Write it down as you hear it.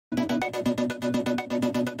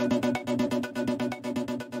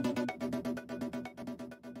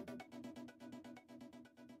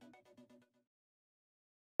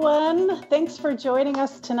thanks for joining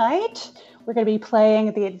us tonight. We're going to be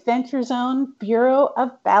playing the Adventure Zone Bureau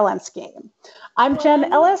of Balance game. I'm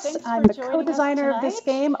Jenn Ellis. I'm the co-designer of this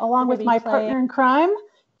game, along with my partner in crime,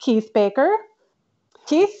 Keith Baker.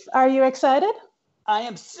 Keith, are you excited? I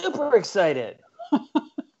am super excited.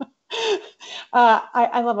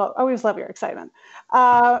 I always love your excitement.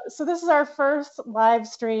 So this is our first live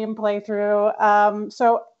stream playthrough.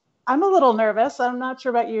 So I'm a little nervous. I'm not sure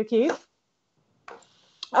about you, Keith.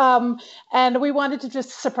 And we wanted to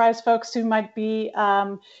just surprise folks who might be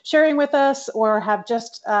sharing with us or have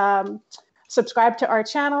just subscribed to our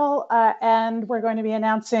channel. And we're going to be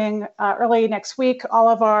announcing early next week all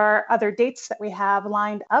of our other dates that we have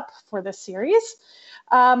lined up for this series.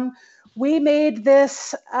 We made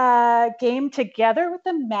this game together with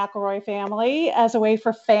the McElroy family as a way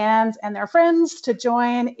for fans and their friends to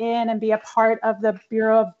join in and be a part of the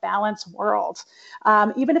Bureau of Balance world,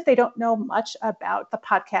 even if they don't know much about the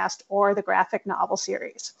podcast or the graphic novel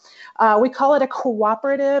series. We call it a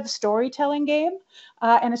cooperative storytelling game,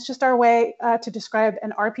 and it's just our way to describe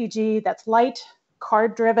an RPG that's light,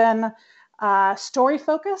 card-driven,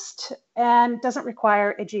 story-focused, and doesn't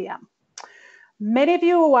require a GM. Many of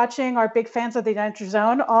you watching are big fans of the Adventure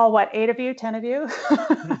Zone. All, 8 of you, 10 of you?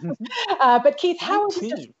 But Keith, how would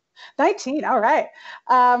you 19, all right.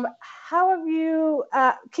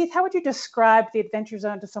 Keith, how would you describe the Adventure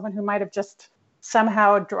Zone to someone who might have just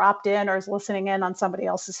somehow dropped in or is listening in on somebody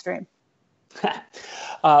else's stream?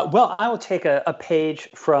 Well, I will take a page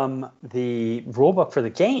from the rulebook for the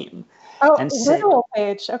game. Oh, and literal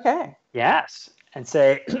page, okay. Yes, and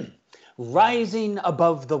say... Rising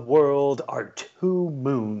above the world are 2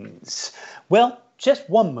 moons. Well, just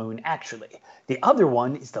 1 moon, actually. The other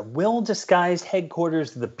one is the well-disguised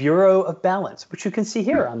headquarters of the Bureau of Balance, which you can see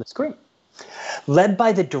here on the screen. Led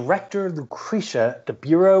by the director, Lucretia, the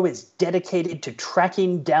Bureau is dedicated to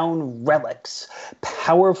tracking down relics,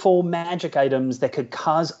 powerful magic items that could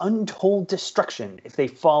cause untold destruction if they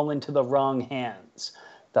fall into the wrong hands.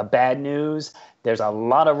 The bad news, there's a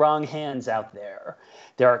lot of wrong hands out there.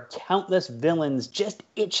 There are countless villains just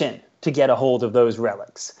itching to get a hold of those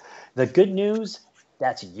relics. The good news,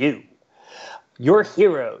 that's you. Your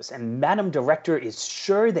heroes and Madam Director is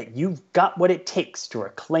sure that you've got what it takes to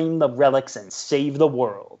reclaim the relics and save the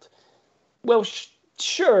world. Well,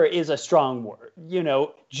 sure is a strong word.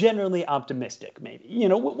 Generally optimistic, maybe.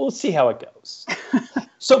 We'll see how it goes.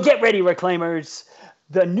 So get ready, Reclaimers.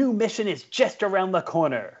 The new mission is just around the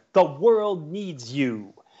corner. The world needs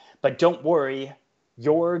you. But don't worry.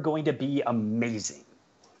 You're going to be amazing.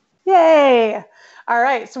 Yay! All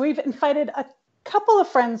right, so we've invited a couple of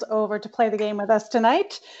friends over to play the game with us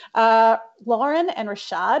tonight. Lauren and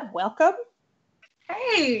Rashad, welcome.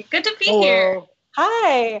 Hey, good to be here.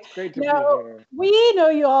 Hi. Great to be here. We know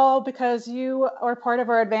you all because you are part of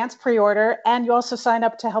our advanced pre-order, and you also signed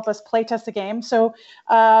up to help us play test the game. So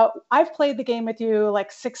I've played the game with you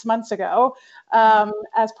like 6 months ago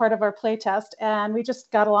as part of our play test, and we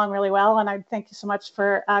just got along really well. And I thank you so much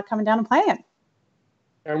for coming down and playing.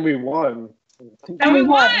 And we won. And we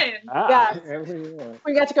won. Yeah.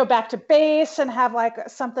 We got to go back to base and have like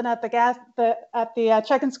something at the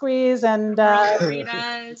check and squeeze, and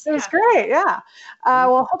it was great. Yeah.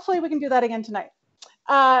 Well, hopefully we can do that again tonight.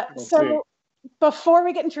 So before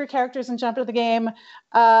we get into your characters and jump into the game,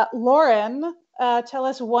 Lauren, tell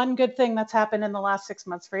us one good thing that's happened in the last 6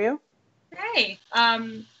 months for you. Hey.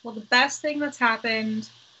 Well, the best thing that's happened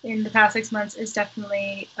in the past 6 months is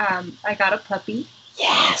definitely I got a puppy.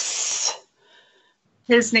 Yes.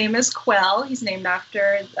 His name is Quill. He's named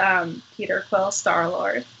after Peter Quill,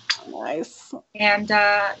 Star-Lord. Nice. And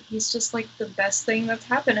he's just like the best thing that's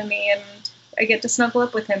happened to me, and I get to snuggle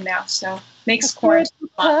up with him now, so makes quarantine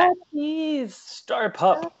fun. Puppies. Star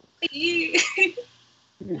pup.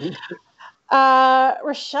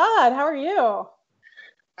 Rashad, how are you?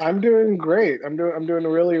 I'm doing great. I'm doing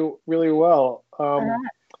really, really well. Right.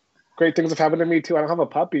 Great things have happened to me too. I don't have a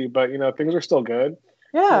puppy, but things are still good.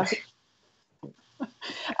 Yeah.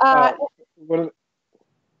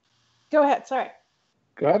 Go ahead. Sorry.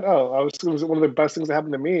 Go ahead. One of the best things that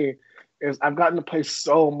happened to me is I've gotten to play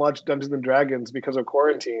so much Dungeons and Dragons because of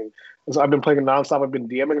quarantine. And so I've been playing nonstop. I've been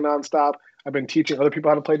DMing nonstop. I've been teaching other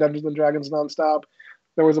people how to play Dungeons and Dragons nonstop.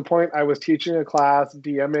 There was a point I was teaching a class,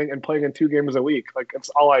 DMing, and playing in 2 games a week. Like, it's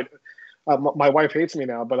all I. My wife hates me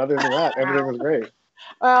now, but other than that, everything was great.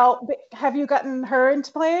 Well, have you gotten her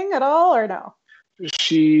into playing at all, or no?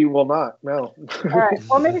 She will not. No. All right.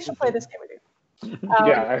 Well, maybe she'll play this game with you.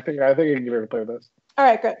 Yeah, I think you can give her to play this. All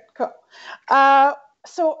right. Good. Cool.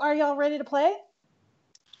 So, are y'all ready to play?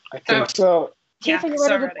 I think so. Keith, are you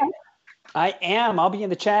ready to play? I am. I'll be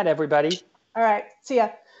in the chat, everybody. All right. See ya.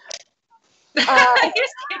 You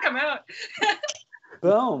just kick him out.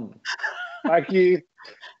 Boom. Bye, Keith.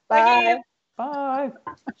 Bye. Bye.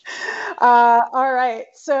 All right.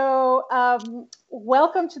 So,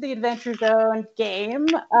 welcome to the Adventure Zone game.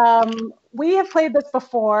 We have played this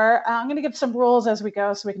before. I'm going to give some rules as we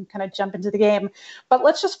go so we can kind of jump into the game. But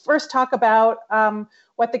let's just first talk about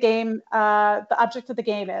what the game, the object of the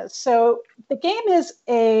game is. So, the game is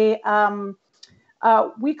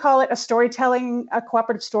we call it a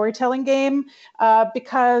cooperative storytelling game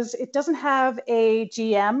because it doesn't have a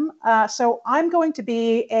GM. So I'm going to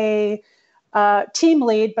be a team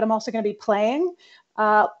lead, but I'm also going to be playing.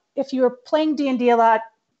 If you're playing D&D a lot,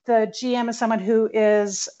 the GM is someone who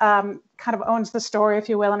is kind of owns the story, if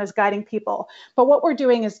you will, and is guiding people. But what we're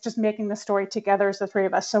doing is just making the story together as the three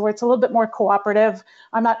of us. So it's a little bit more cooperative.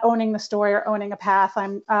 I'm not owning the story or owning a path.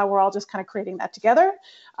 We're all just kind of creating that together.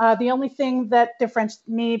 The only thing that differentiates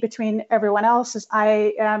me between everyone else is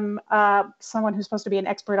I am someone who's supposed to be an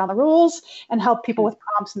expert on the rules and help people with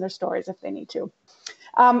prompts in their stories if they need to.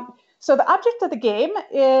 So the object of the game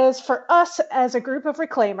is for us as a group of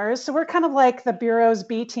reclaimers. So we're kind of like the Bureau's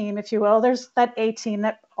B team, if you will. There's that A team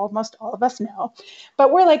that almost all of us know,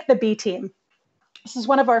 but we're like the B team. This is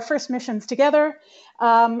one of our first missions together.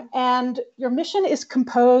 And your mission is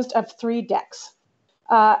composed of 3 decks,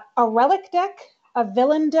 a relic deck, a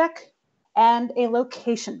villain deck, and a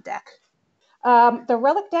location deck. The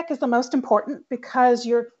relic deck is the most important because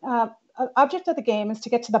your object of the game is to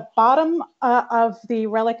get to the bottom of the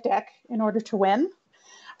relic deck in order to win.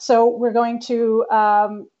 So we're going to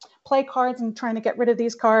play cards and trying to get rid of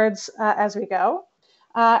these cards as we go.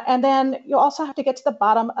 And then you also have to get to the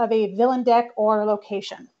bottom of a villain deck or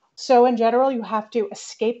location. So in general, you have to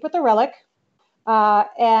escape with the relic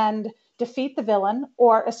and defeat the villain,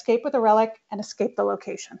 or escape with the relic and escape the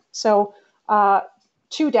location. So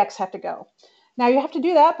 2 decks have to go. Now you have to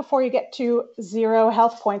do that before you get to 0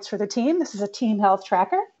 health points for the team. This is a team health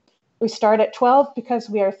tracker. We start at 12 because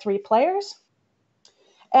we are 3 players.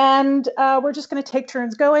 And we're just going to take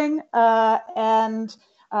turns going and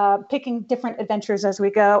picking different adventures as we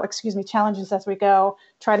go, challenges as we go,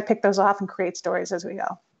 try to pick those off and create stories as we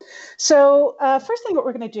go. So first thing what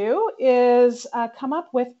we're going to do is come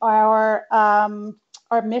up with our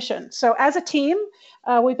mission. So as a team,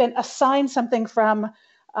 we've been assigned something from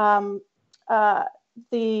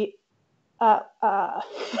we've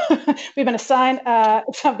been assigned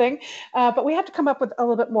something, but we have to come up with a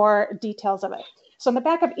little bit more details of it. So in the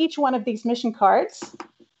back of each one of these mission cards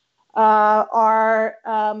are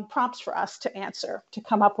prompts for us to answer, to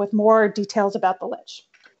come up with more details about the Lich.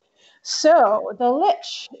 So the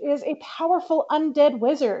Lich is a powerful undead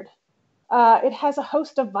wizard. It has a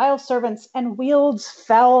host of vile servants and wields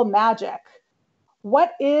foul magic.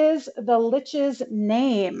 What is the Lich's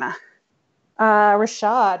name?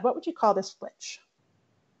 Rashad, what would you call this Lich?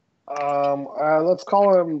 Let's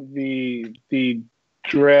call him the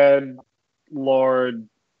Dread Lord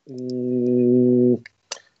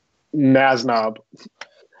Maznob.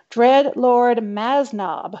 Dread Lord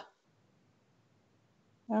Maznob.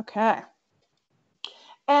 Okay.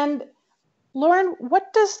 And Lauren,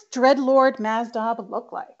 what does Dread Lord Maznob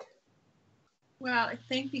look like? Well, I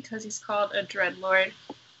think because he's called a Dreadlord,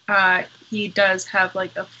 he does have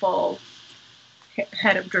like a full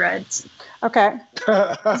head of dreads. Okay.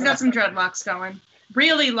 He's got some dreadlocks going.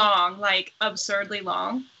 Really long, like absurdly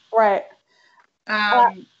long. Right.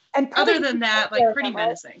 And other than that, like pretty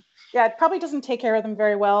menacing. Right? Yeah, it probably doesn't take care of them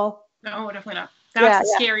very well. No, definitely not. That's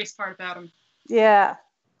the scariest part about him. Yeah.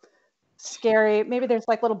 Scary. Maybe there's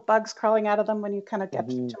like little bugs crawling out of them when you kind of get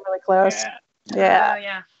to them really close.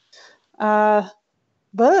 Yeah.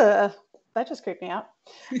 That just creeped me out.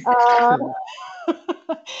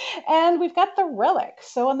 And we've got the relic.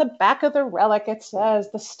 So on the back of the relic, it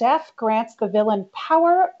says, the staff grants the villain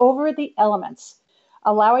power over the elements,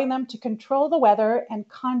 allowing them to control the weather and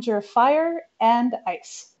conjure fire and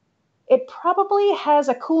ice. It probably has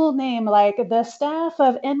a cool name like the Staff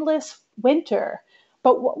of Endless Winter,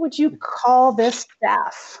 but what would you call this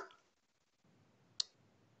staff?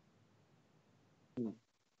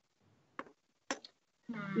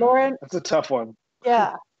 Lauren? That's a tough one.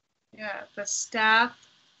 Yeah. Yeah, the staff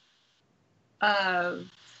of...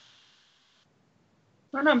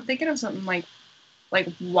 I don't know, I'm thinking of something like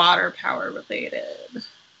water power related.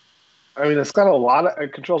 I mean, it's got a lot of...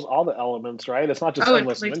 It controls all the elements, right? It's not just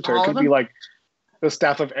Endless Winter. It could be like the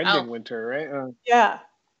Staff of Ending Winter, right? Yeah.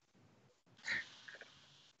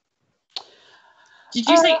 Did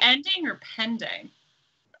you say ending or pending?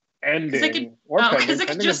 Ending or pending. Because it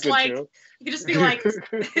could just like... It could just be like...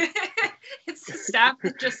 It's the staff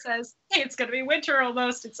that just says, "Hey, it's gonna be winter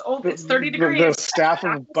almost. It's 30 The, degrees. Hey, it's gonna be winter almost. It's 30 the degrees." staff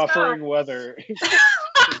of buffering weather.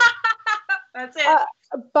 That's it.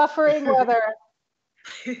 Buffering weather.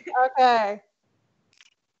 Okay.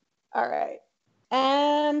 All right.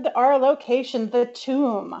 And our location, the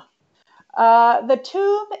tomb. The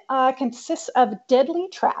tomb consists of deadly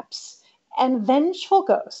traps and vengeful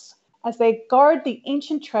ghosts as they guard the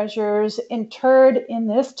ancient treasures interred in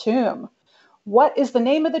this tomb. What is the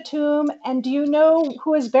name of the tomb, and do you know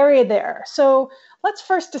who is buried there? So let's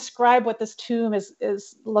first describe what this tomb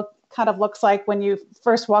looks like when you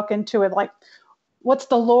first walk into it. Like, what's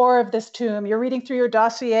the lore of this tomb? You're reading through your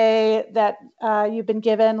dossier that you've been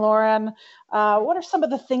given, Lauren. What are some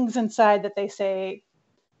of the things inside that they say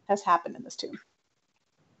has happened in this tomb?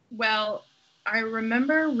 Well, I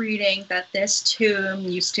remember reading that this tomb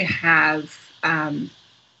used to have,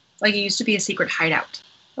 it used to be a secret hideout.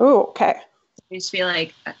 Oh, okay. It used to be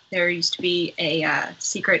like, there used to be a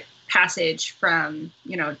secret passage from,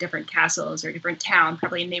 different castles or different town,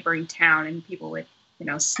 probably a neighboring town, and people would,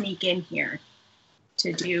 sneak in here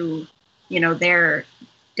to do, their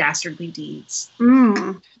dastardly deeds.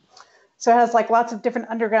 Mm. So it has like lots of different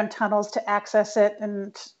underground tunnels to access it,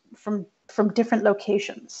 and from different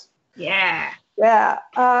locations. Yeah. Yeah.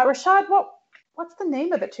 Rashad, what's the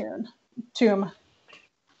name of the tomb?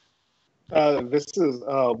 This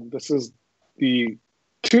is the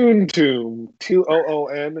Toon Tomb.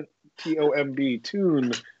 TOONTOMB.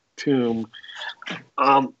 Tomb.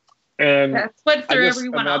 And that's what threw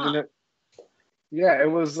everyone off. Yeah,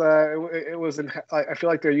 it was. It was in. I feel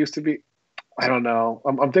like there used to be. I don't know.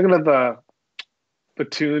 I'm thinking of the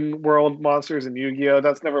Toon World monsters in Yu-Gi-Oh.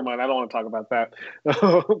 That's never mind. I don't want to talk about that.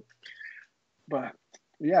 But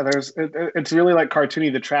yeah, it's really like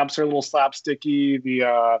cartoony. The traps are a little slapsticky.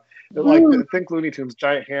 Think Looney Tunes,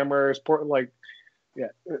 giant hammers,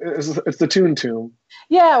 it's the Toon Tomb.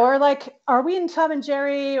 Yeah, or like, are we in Tom and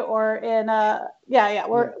Jerry or in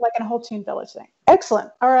we're like in a whole Toon Village thing. Excellent.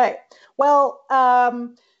 All right. Well,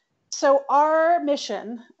 so our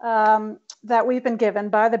mission that we've been given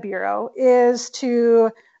by the Bureau is to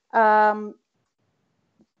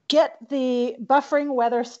get the buffering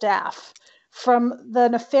weather staff from the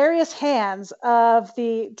nefarious hands of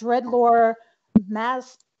the Dreadlord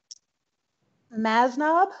Maznab.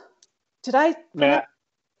 Did I?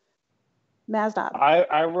 Maznab.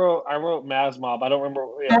 I wrote Mazmob. I don't remember.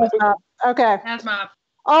 Yeah. Maznab. Okay. Maznab.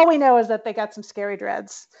 All we know is that they got some scary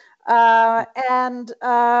dreads, and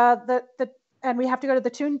we have to go to the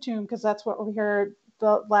Toon Tomb because that's what we heard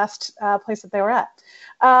the last place that they were at.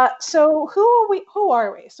 So who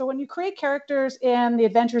are we? So when you create characters in the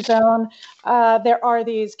Adventure Zone, there are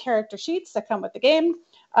these character sheets that come with the game.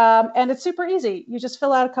 And it's super easy. You just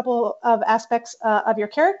fill out a couple of aspects of your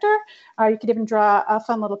character. You could even draw a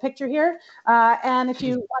fun little picture here. And if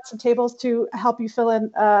you want some tables to help you fill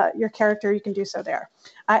in your character, you can do so there.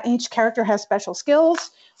 Each character has special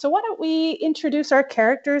skills. So why don't we introduce our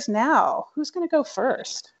characters now? Who's going to go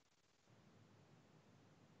first?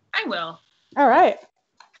 I will. All right.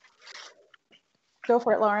 Go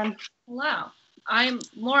for it, Lauren. Wow. I'm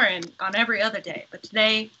Lauren on every other day, but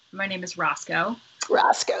today my name is Roscoe.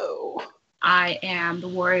 Roscoe. I am the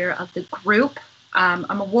warrior of the group. I'm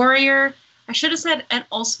a warrior. I should have said, and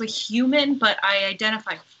also a human, but I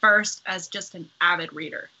identify first as just an avid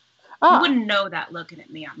reader. You wouldn't know that looking at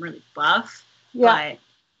me. I'm really buff, but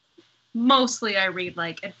mostly I read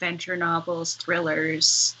like adventure novels,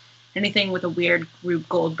 thrillers, anything with a weird Rube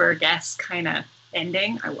Goldberg-esque kind of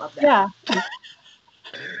ending. I love that. Yeah.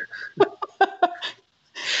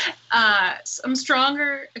 I'm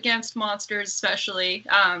stronger against monsters, especially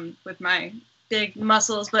with my big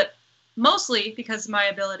muscles, but mostly because of my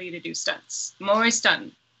ability to do stunts. I'm always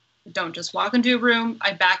stunting. I don't just walk into a room,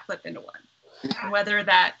 I backflip into one. Whether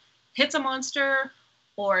that hits a monster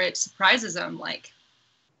or it surprises them, like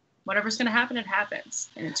whatever's going to happen, it happens,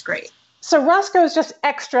 and it's great. So Roscoe is just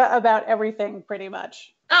extra about everything, pretty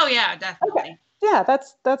much. Oh yeah, definitely. Okay. Yeah,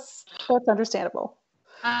 that's understandable.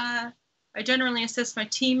 I generally assist my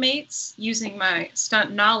teammates using my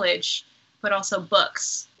stunt knowledge, but also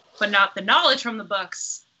books. But not the knowledge from the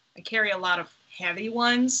books. I carry a lot of heavy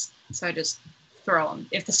ones, so I just throw them.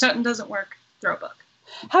 If the stunt doesn't work, throw a book.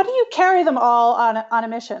 How do you carry them all on a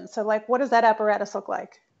mission? So, like, what does that apparatus look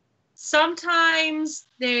like? Sometimes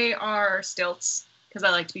they are stilts, because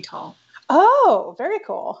I like to be tall. Oh, very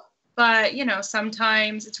cool. But,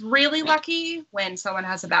 sometimes it's really lucky when someone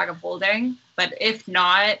has a bag of holding. But if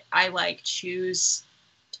not, I choose,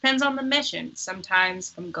 depends on the mission.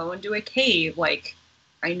 Sometimes I'm going to a cave,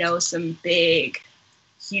 I know some big,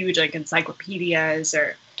 huge, encyclopedias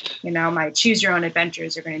or my choose your own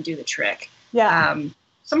adventures are going to do the trick. Yeah.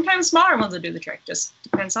 Sometimes smaller ones will do the trick. Just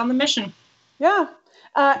depends on the mission. Yeah.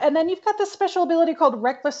 And then you've got this special ability called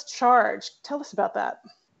Reckless Charge. Tell us about that.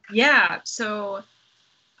 Yeah. So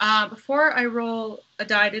before I roll a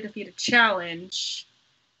die to defeat a challenge,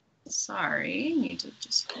 sorry, need to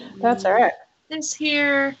just. That's all right. This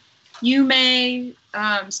here, you may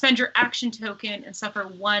spend your action token and suffer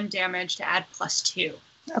 1 damage to add +2.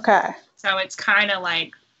 Okay. So it's kind of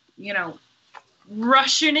like,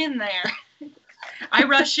 rushing in there. I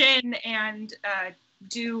rush in and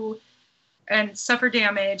suffer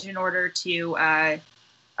damage in order to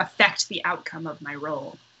affect the outcome of my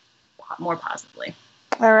roll more positively.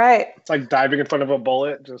 All right. It's like diving in front of a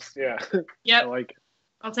bullet. Just, yeah. Yep. I like it.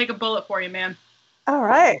 I'll take a bullet for you, man. All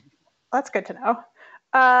right. That's good to know.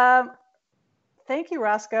 Thank you,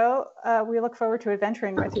 Roscoe. We look forward to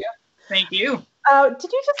adventuring with you. Thank you.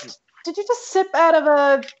 Did you just sip out of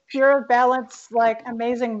a Pure Balance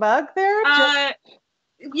amazing mug there?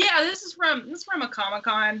 Yeah, this is from a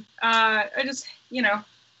Comic-Con. I just,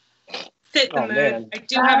 fit the mood. Man. I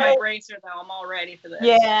do have my bracer though. I'm all ready for this.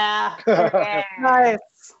 Yeah. Nice.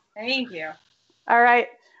 Thank you. All right,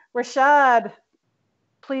 Rashad,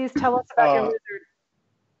 please tell us about your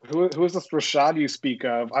wizard. Who is this Rashad you speak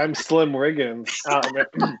of? I'm Slim Riggins.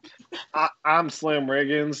 I'm Slim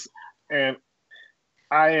Riggins, and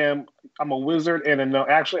I'm a wizard and a gnome.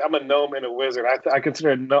 Actually, I'm a gnome and a wizard. I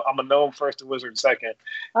consider I'm a gnome first and wizard second.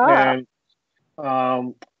 And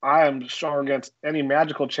I am strong against any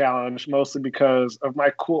magical challenge, mostly because of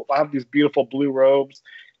I have these beautiful blue robes,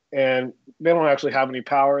 and they don't actually have any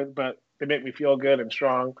power, but they make me feel good and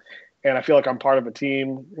strong. And I feel like I'm part of a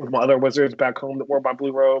team with my other wizards back home that wear my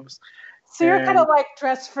blue robes. So you're kind of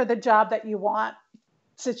dressed for the job that you want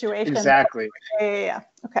situation. Exactly. Yeah.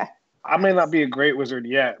 Okay. I may not be a great wizard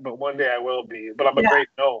yet, but one day I will be. But I'm a great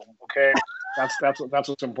gnome. Okay, that's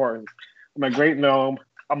what's important. I'm a great gnome.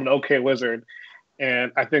 I'm an okay wizard,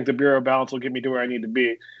 and I think the Bureau of Balance will get me to where I need to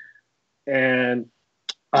be. And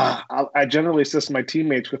I generally assist my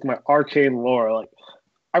teammates with my arcane lore.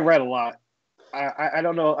 I read a lot. I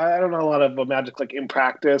don't know a lot of magic in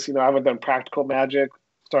practice. I haven't done practical magic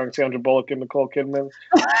starring Sandra Bullock and Nicole Kidman,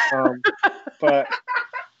 but.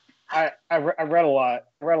 I read a lot.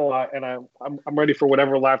 And I'm ready for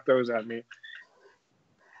whatever life throws at me.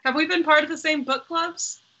 Have we been part of the same book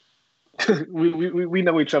clubs? we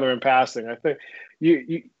know each other in passing. I think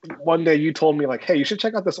you one day you told me hey, you should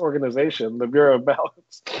check out this organization, the Bureau of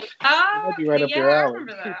Balance. Up your alley.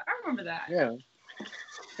 I remember that. Yeah.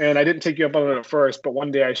 And I didn't take you up on it at first, but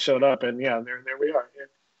one day I showed up, and there we are. Yeah.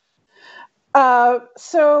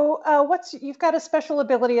 You've got a special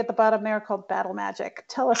ability at the bottom there called Battle Magic.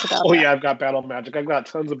 Tell us about that. Oh yeah, I've got Battle Magic. I've got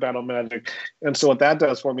tons of Battle Magic. And so what that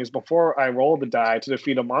does for me is before I roll the die to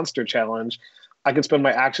defeat a monster challenge, I can spend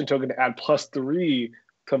my action token to add +3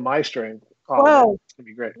 to my strength. Oh, whoa. That's going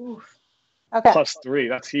to be great. Oof. Okay. +3,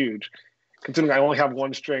 that's huge. Considering I only have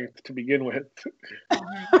 1 strength to begin with.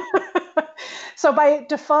 So by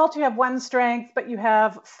default, you have 1 strength, but you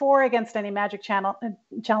have 4 against any magic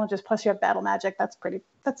challenges. Plus, you have battle magic. That's pretty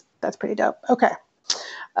dope. Okay.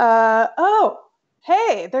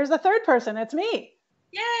 Hey, there's a third person. It's me.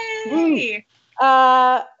 Yay!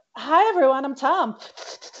 Hi everyone. I'm Tom.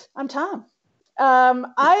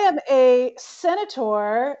 I am a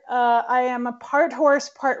senator. I am a part horse,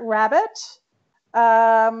 part rabbit.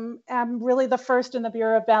 I'm really the first in the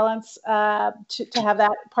Bureau of Balance to have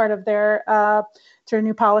that part of their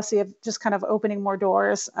new policy of just kind of opening more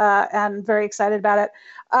doors, and very excited about it.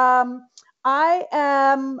 I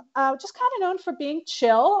am just kind of known for being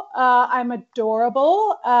chill. I'm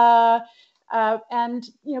adorable, and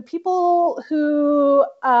people who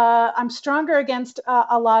I'm stronger against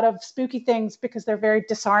a lot of spooky things because they're very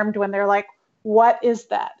disarmed when they're like, what is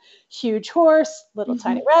that? Huge horse, little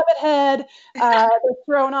tiny rabbit head. They're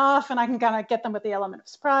thrown off, and I can kind of get them with the element of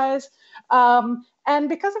surprise. And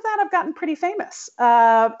because of that, I've gotten pretty famous.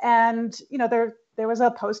 And there was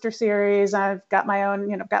a poster series. I've got my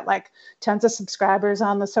own, got tons of subscribers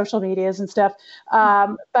on the social medias and stuff.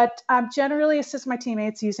 But I generally assist my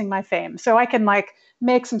teammates using my fame, so I can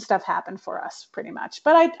make some stuff happen for us, pretty much.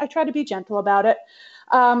 But I try to be gentle about it.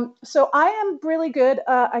 So I am really good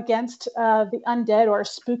against the undead or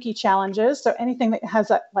spooky challenges. So anything that has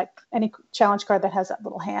that, any challenge card that has that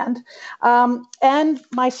little hand. And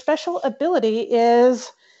my special ability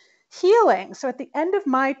is healing. So at the end of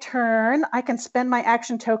my turn, I can spend my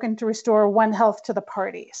action token to restore 1 health to the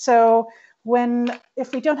party. So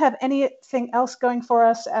if we don't have anything else going for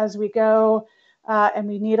us as we go, and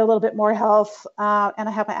we need a little bit more health, and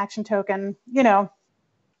I have my action token, I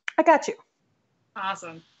got you.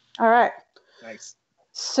 Awesome. All right. Nice.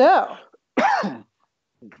 So,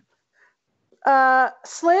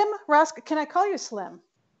 Slim, Roscoe, can I call you Slim?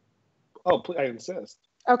 Oh, please, I insist.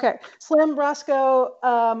 Okay. Slim,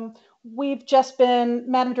 Roscoe, we've just been,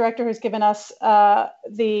 Madam Director has given us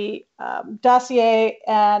the dossier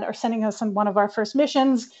and are sending us on one of our first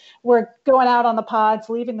missions. We're going out on the pods,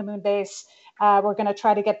 leaving the moon base. We're going to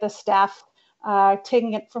try to get this staff,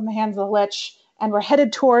 taking it from the hands of the Lich, and we're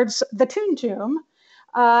headed towards the Toon Tomb.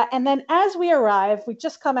 And then as we arrive, we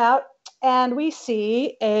just come out and we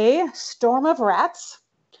see a storm of rats.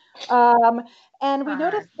 And we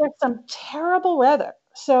notice there's some terrible weather.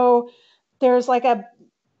 So there's like a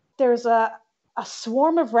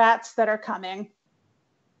swarm of rats that are coming.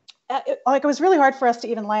 It was really hard for us to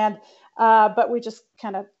even land, but we just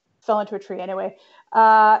kind of fell into a tree anyway.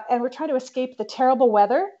 And we're trying to escape the terrible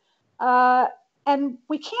weather. And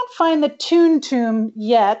we can't find the Toon Tomb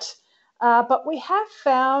yet, but we have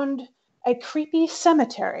found a creepy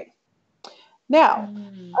cemetery. Now,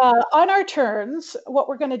 on our turns, what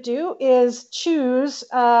we're going to do is choose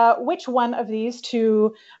which one of these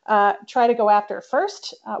to try to go after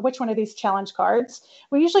first, which one of these challenge cards.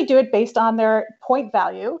 We usually do it based on their point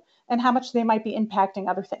value and how much they might be impacting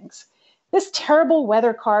other things. This terrible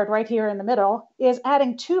weather card right here in the middle is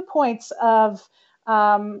adding 2 points of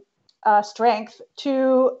strength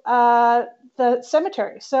to the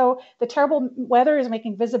cemetery. So the terrible weather is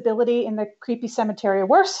making visibility in the creepy cemetery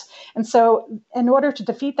worse. And so in order to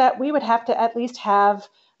defeat that, we would have to at least have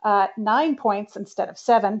 9 points instead of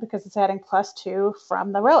 7, because it's adding +2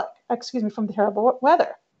 from the relic, from the terrible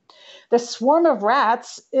weather. The swarm of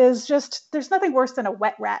rats is just, there's nothing worse than a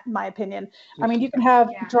wet rat, in my opinion. I mean, you can have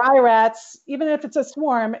dry rats, even if it's a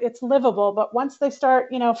swarm, it's livable. But once they start,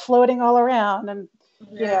 floating all around, and,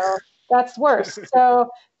 that's worse.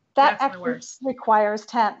 So that actually requires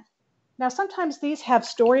 10. Now, sometimes these have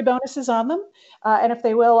story bonuses on them. And if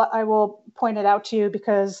they will, I will point it out to you,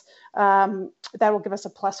 because that will give us a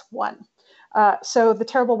 +1. So the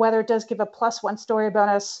terrible weather does give a +1 story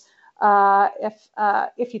bonus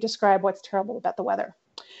if you describe what's terrible about the weather.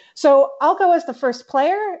 So I'll go as the first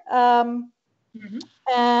player. And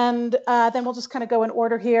then we'll just kind of go in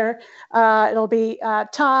order here. It'll be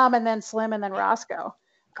Tom, and then Slim, and then Roscoe.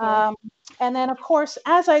 Cool. And then, of course,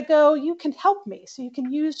 as I go, you can help me. So you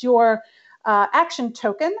can use your action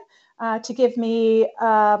token to give me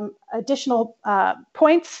additional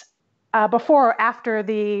points before or after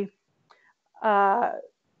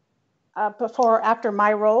after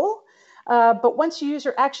my roll. But once you use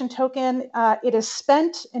your action token, it is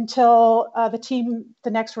spent until the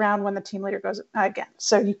next round, when the team leader goes again.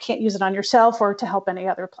 So you can't use it on yourself or to help any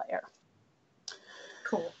other player.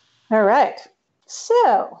 Cool. All right.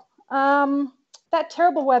 So that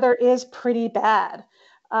terrible weather is pretty bad.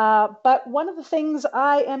 But one of the things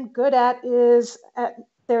I am good at is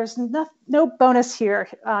there's no bonus here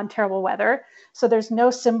on terrible weather. So there's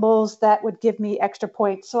no symbols that would give me extra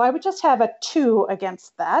points. So I would just have a 2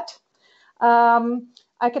 against that.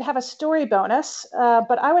 I could have a story bonus,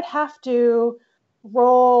 but I would have to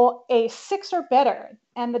roll a 6 or better.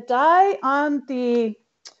 And the die on the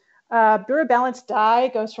Bureau Balance die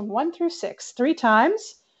goes from 1 through 6 3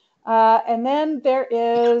 times. And then there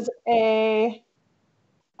is a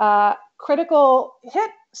critical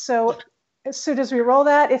hit. So as soon as we roll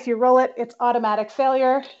that, if you roll it, it's automatic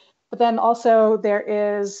failure. But then also there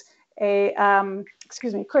is a,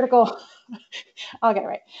 critical, I'll get it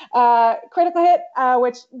right. Critical hit,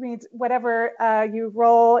 which means whatever you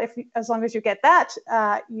roll, as long as you get that,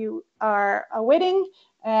 you are winning.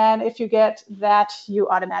 And if you get that, you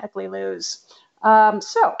automatically lose. What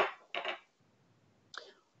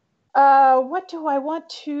do I want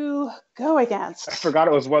to go against? I forgot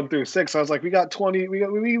it was 1 through 6. I was like, we got 20.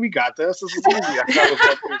 We got this. This is easy. I forgot it was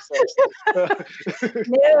 1 through 6.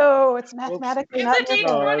 No, it's mathematically not. It's a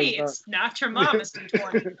D20. It's not your mama's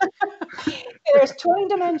D20. There's 20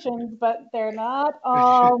 dimensions, but they're not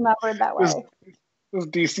all numbered that way. This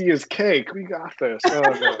DC is cake. We got this. Oh,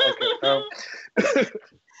 no. Okay.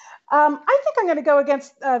 I think I'm going to go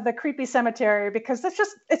against the creepy cemetery, because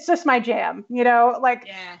it's just my jam.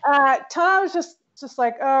 Tom's just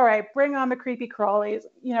like, all right, bring on the creepy crawlies.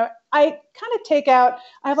 I kind of take out.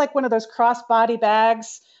 I have like one of those crossbody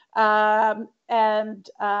bags, and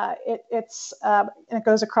it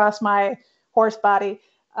goes across my horse body,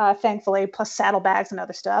 thankfully, plus saddlebags and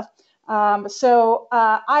other stuff. So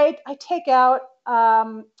I take out.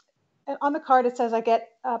 On the card it says I get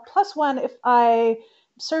 +1 if I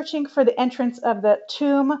searching for the entrance of the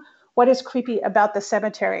tomb. What is creepy about the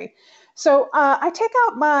cemetery? So I take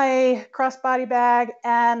out my crossbody bag,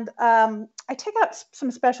 and take out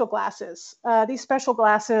some special glasses. These special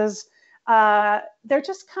glasses, they're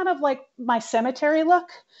just kind of like my cemetery look.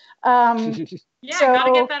 Yeah, so,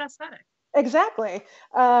 gotta get that aesthetic. Exactly.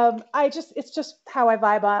 It's just how I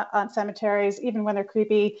vibe on cemeteries, even when they're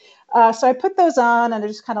creepy. So I put those on and I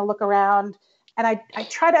just kind of look around and I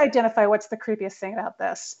try to identify what's the creepiest thing about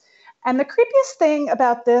this. And the creepiest thing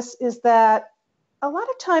about this is that a lot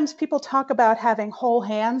of times people talk about having whole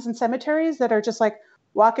hands in cemeteries that are just like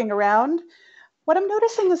walking around. What I'm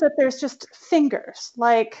noticing is that there's just fingers,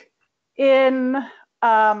 like in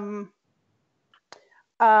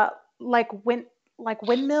like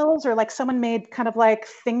windmills, or like someone made kind of like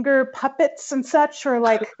finger puppets and such, or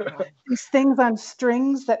like these things on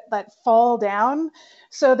strings that fall down.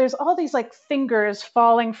 So there's all these like fingers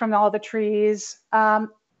falling from all the trees.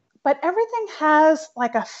 But everything has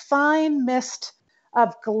like a fine mist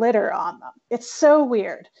of glitter on them. It's so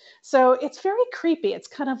weird. So it's very creepy. It's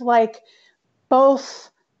kind of like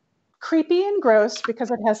both creepy and gross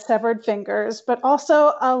because it has severed fingers, but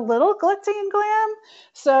also a little glitzy and glam.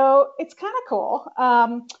 So it's kind of cool.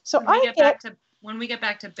 When we get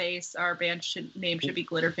back to base, our band name should be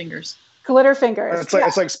Glitter Fingers. Glitter Fingers.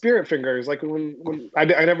 It's like Spirit Fingers. Like when I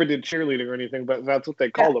never did cheerleading or anything, but that's what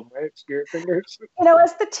they call them, right? Spirit Fingers.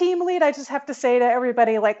 As the team lead, I just have to say to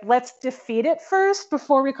everybody, like, let's defeat it first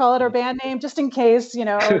before we call it our band name, just in case,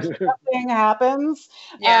 something happens.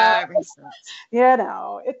 Yeah,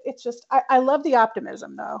 it's just, I love the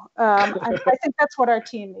optimism, though. I think that's what our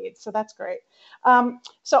team needs, so that's great.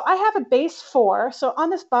 So I have a base 4. So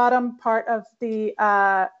on this bottom part of the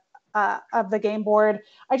game board,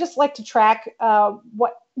 I just like to track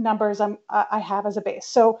what numbers I have as a base.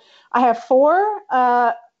 So I have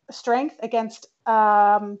 4 strength against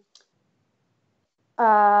 7,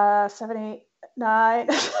 8, 9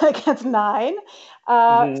 against 9.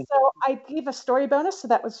 So I gave a story bonus, so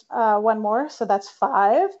that was 1 more, so that's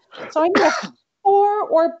 5. So I need a 4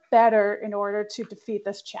 or better in order to defeat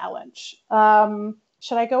this challenge.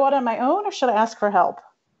 Should I go out on my own or should I ask for help?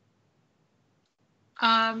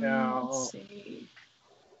 Let's see.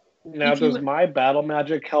 Now, does my battle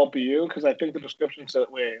magic help you? Because I think the description said,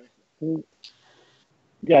 wait.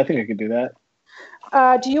 Yeah, I think I could do that.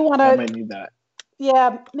 Do you want to? I might need that.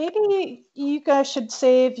 Yeah, maybe you guys should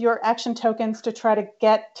save your action tokens to try to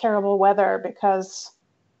get terrible weather because.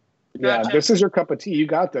 Yeah, this is your cup of tea. You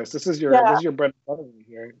got this. This is your bread and butter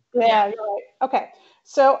here. Yeah, you're right. Okay,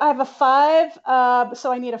 so I have a 5.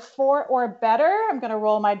 So I need a 4 or better. I'm going to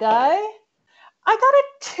roll my die. I got a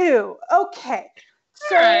 2. Okay.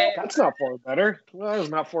 So that's not 4 or better. Well, that is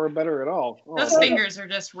not 4 or better at all. Those fingers are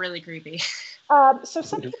just really creepy. So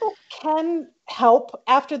some people can help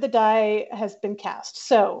after the die has been cast.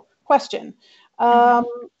 So, question.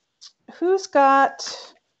 Who's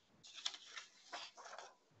got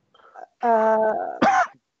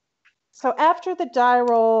so after the die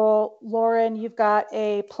roll, Lauren, you've got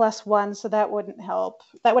a +1, so that wouldn't help.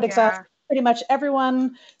 That would exhaust pretty much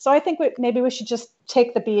everyone. So I think maybe we should just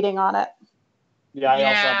take the beating on it. Yeah, I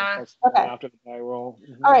also have a +1 after the die roll.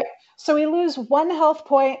 All right. So we lose 1 health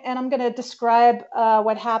point, and I'm going to describe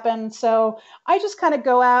what happened. So I just kind of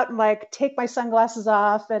go out and like take my sunglasses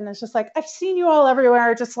off, and it's just like, I've seen you all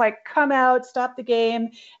everywhere. Just like come out, stop the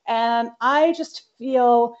game. And I just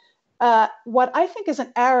feel what I think is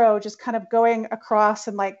an arrow just kind of going across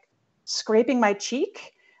and like scraping my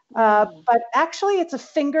cheek. But actually it's a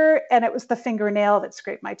finger, and it was the fingernail that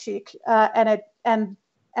scraped my cheek. And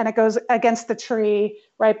it goes against the tree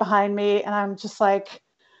right behind me. And I'm just like,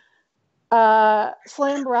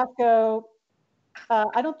 Slim, Roscoe,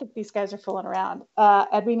 I don't think these guys are fooling around.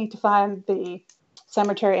 And we need to find the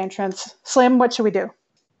cemetery entrance. Slim, what should we do?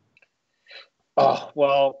 Oh,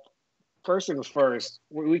 well, first things first,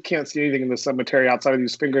 we can't see anything in the cemetery outside of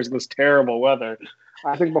these fingers in this terrible weather.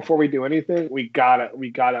 I think before we do anything, we gotta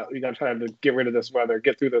try to get rid of this weather,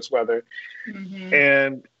 get through this weather.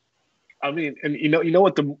 And I mean, and you know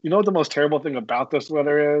what the most terrible thing about this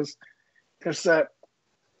weather is that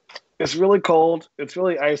it's really cold, it's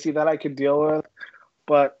really icy, that I can deal with,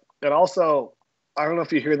 but it also, I don't know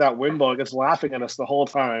if you hear that wind blowing, it's laughing at us the whole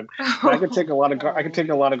time. I can take a lot of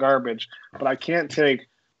garbage, but I can't take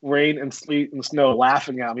rain and sleet and snow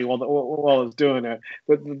laughing at me while it's doing it.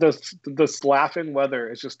 But this laughing weather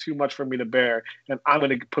is just too much for me to bear, and I'm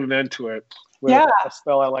going to put an end to it with a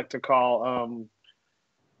spell I like to call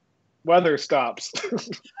weather stops.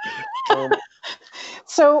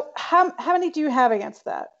 So how many do you have against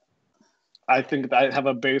that? I think I have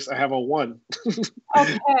a base. I have a 1.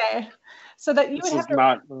 Okay, so that you would have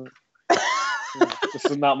this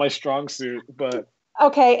is not my strong suit, but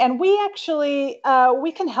Okay, and we actually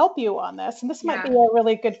we can help you on this, and this might be a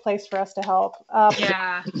really good place for us to help.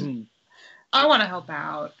 Yeah, I want to help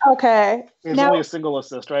out. Okay. There's only a single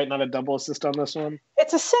assist, right? Not a double assist on this one?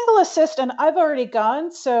 It's a single assist, and I've already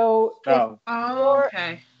gone, so...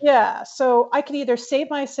 okay. Yeah, so I can either save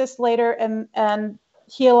my assist later and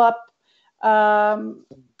heal up,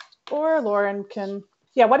 or Lauren can...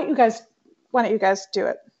 Yeah, why don't you guys do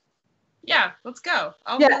it? Yeah, let's go.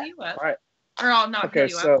 I'll heal you up. All right. Or I'll not heal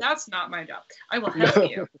you up. That's not my job. I will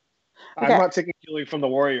help you. I'm not taking healing from the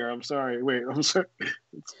warrior. I'm sorry. Wait, I'm sorry.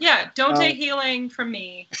 Yeah, don't take healing from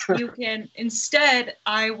me. You can instead.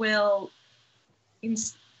 I will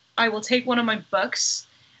take one of my books,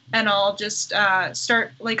 and I'll just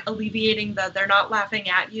start like alleviating the they're not laughing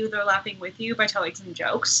at you, they're laughing with you by telling some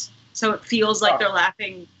jokes. So it feels like they're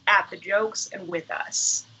laughing at the jokes and with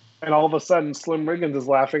us. And all of a sudden, Slim Riggins is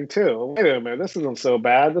laughing too. Wait a minute, this isn't so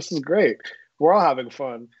bad. This is great. We're all having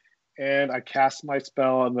fun. And I cast my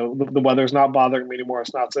spell, and the weather's not bothering me anymore.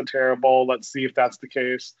 It's not so terrible. Let's see if that's the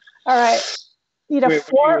case. All right. Need a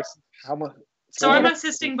 4. How much? So I'm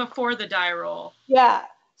assisting before the die roll. Yeah.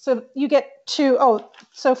 So you get 2. Oh,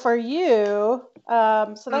 so for you,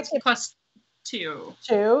 so that's plus 2.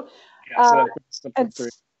 2. Yeah, so that puts us up to 3.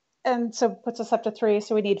 And so puts us up to 3.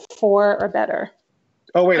 So we need 4 or better.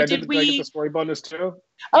 Oh wait, did I get the story bonus too?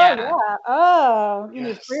 Oh yeah. Oh, you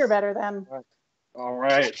need 3 or better then. All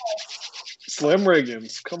right. Slim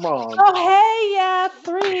Riggins, come on. Oh hey, yeah,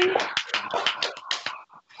 3.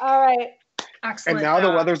 All right. Excellent. And now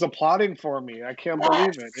the weather's applauding for me. I can't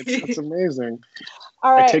believe it. It's amazing.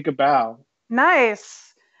 All right. I take a bow.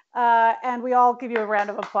 Nice. And we all give you a round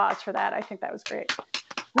of applause for that. I think that was great.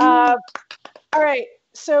 All right.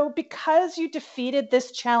 So because you defeated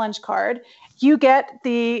this challenge card, you get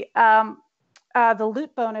the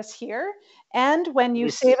loot bonus here. And when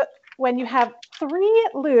you have 3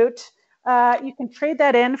 loot, you can trade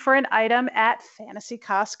that in for an item at Fantasy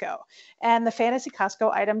Costco. And the Fantasy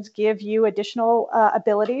Costco items give you additional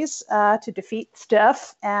abilities to defeat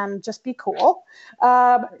stuff and just be cool.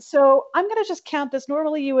 So I'm going to just count this.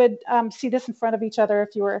 Normally you would see this in front of each other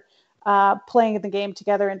if you were playing the game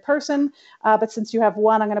together in person. But since you have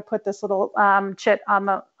 1, I'm going to put this little chit on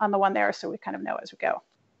the one there so we kind of know as we go.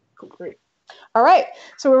 Cool, great. All right,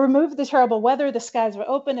 so we removed the terrible weather. The skies were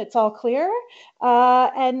open. It's all clear.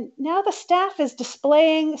 And now the staff is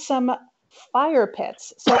displaying some fire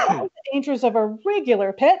pits. So the dangers of a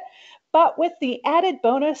regular pit, but with the added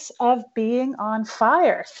bonus of being on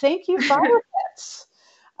fire. Thank you, fire pits.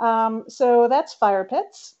 So that's fire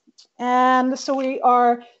pits. And so we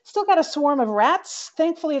are still got a swarm of rats.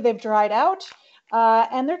 Thankfully, they've dried out.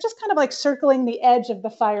 And they're just kind of like circling the edge of the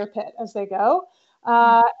fire pit as they go.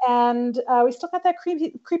 And we still got that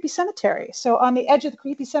creepy cemetery. So on the edge of the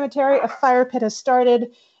creepy cemetery, a fire pit has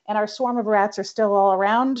started, and our swarm of rats are still all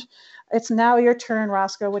around. It's now your turn,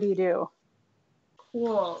 Roscoe. What do you do?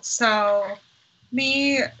 Cool. So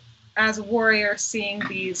me as a warrior, seeing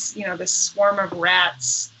these, this swarm of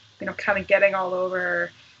rats, kind of getting all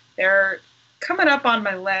over, they're coming up on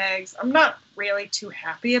my legs. I'm not really too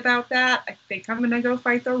happy about that. I think I'm going to go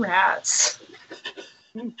fight the rats.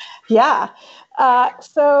 Yeah.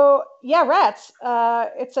 So yeah, rats.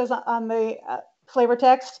 It says on the flavor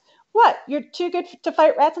text, what? You're too good to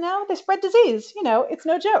fight rats now? They spread disease. It's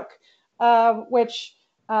no joke. Which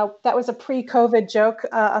that was a pre-COVID joke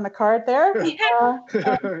on the card there. Yeah.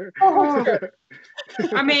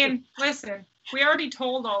 I mean, listen, we already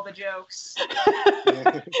told all the jokes.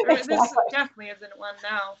 This definitely isn't one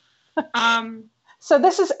now. So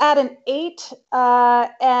this is at an 8,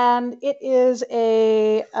 and it is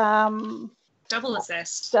a double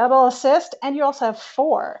assist. Double assist, and you also have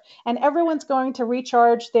 4. And everyone's going to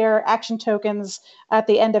recharge their action tokens at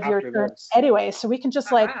the end of your turn anyway. So we can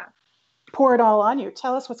just pour it all on you.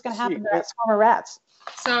 Tell us what's going to happen to that swarm of rats.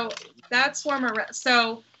 So that swarm of rats.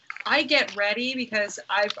 So I get ready because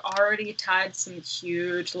I've already tied some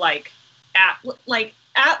huge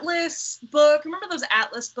Atlas book. Remember those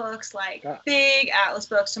Atlas books, big Atlas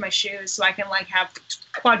books to my shoes, so I can have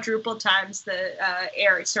quadruple times the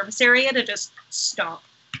surface area to just stomp.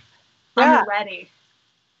 Yeah. I'm ready.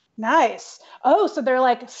 Nice. Oh, so they're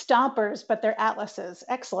like stompers, but they're Atlases.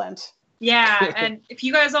 Excellent. Yeah, and if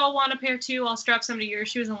you guys all want a pair too, I'll strap some to your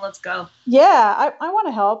shoes and let's go. Yeah, I want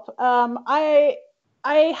to help.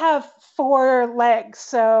 I have 4 legs,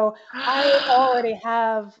 so I already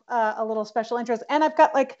have a little special interest. And I've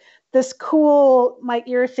got this cool, my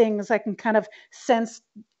ear things I can kind of sense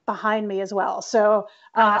behind me as well. So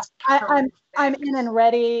I'm in and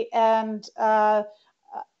ready. And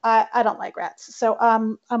I don't like rats, so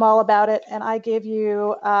I'm all about it, and I give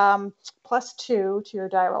you +2 to your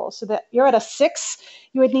die roll, so that you're at a 6.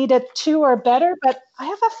 You would need a 2 or better, but I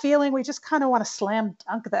have a feeling we just kind of want to slam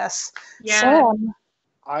dunk this. Yeah.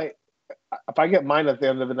 If I get mine at the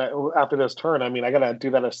end of the night after this turn, I mean, I gotta do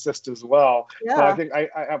that assist as well. Yeah. So I think I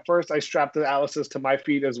at first I strapped the Alice's to my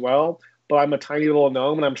feet as well, but I'm a tiny little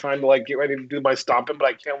gnome and I'm trying to like get ready to do my stomping, but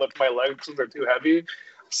I can't lift my legs because they're too heavy.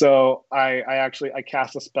 So I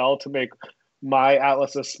cast a spell to make my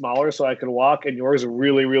Atlases smaller so I can walk, and yours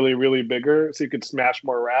really, really, really bigger so you could smash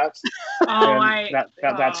more rats.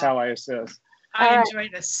 That's how I assist. I enjoy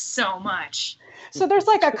this so much. So there's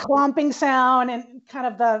like a clomping sound and kind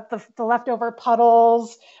of the leftover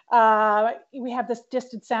puddles. We have this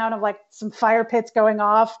distant sound of like some fire pits going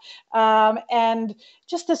off, and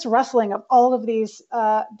just this rustling of all of these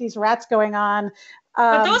rats going on.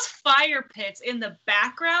 But those fire pits in the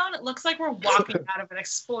background, it looks like we're walking out of an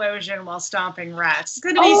explosion while stomping rats. It's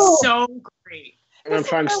going to be so great. And I'm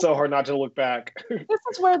trying so hard not to look back. This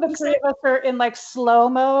is where the three of us are in like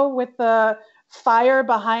slow-mo with the fire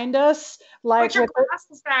behind us. Like put your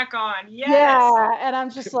glasses back on. Yes. Yeah, and I'm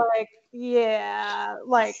just like,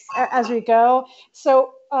 like as we go.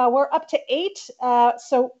 So we're up to 8.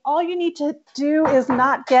 So all you need to do is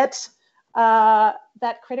not get that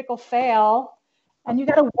critical fail. And you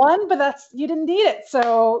got a 1, but you didn't need it.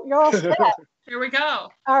 So you're all set. Here we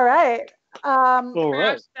go. All right.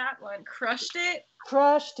 Crushed that one. Crushed it.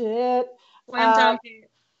 Slam dunk it.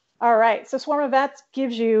 All right. So Swarm of Rats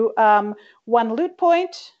gives you 1 loot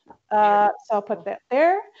point. So I'll put that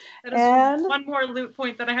there. That is 1 more loot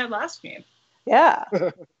point that I had last game. Yeah.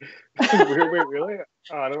 Wait, really?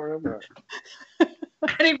 Oh, I don't remember.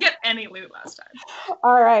 I didn't get any loot last time.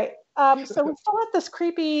 All right. So we're still at this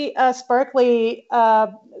creepy, sparkly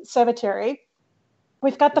cemetery.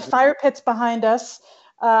 We've got the fire pits behind us,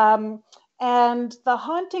 and the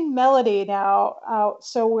haunting melody now.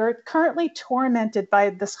 So we're currently tormented by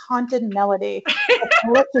this haunted melody that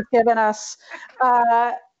Rick has given us.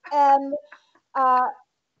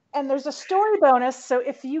 And there's a story bonus. So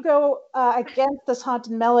if you go against this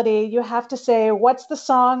haunted melody, you have to say, what's the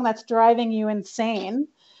song that's driving you insane?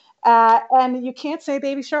 And you can't say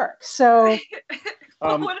Baby Shark. So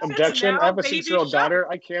objection. I have a 6-year-old daughter.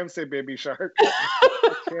 I can say Baby Shark.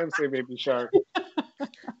 I can say Baby Shark.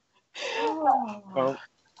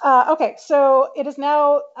 Okay, so it is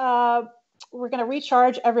now, we're going to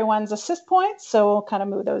recharge everyone's assist points. So we'll kind of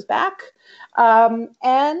move those back. And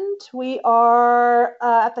we are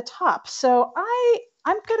at the top. So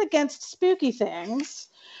I'm good against spooky things.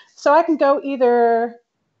 So I can go either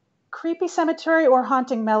Creepy Cemetery or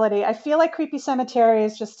Haunting Melody. I feel like Creepy Cemetery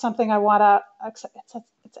is just something I want to accept.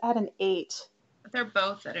 It's at an 8. But they're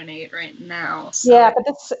both at an 8 right now. So. Yeah, but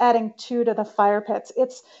it's adding 2 to the fire pits.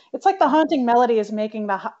 It's like the Haunting Melody is making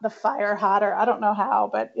the fire hotter. I don't know how,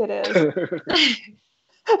 but it is.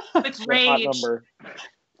 It's rage.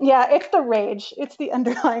 Yeah, it's the rage. It's the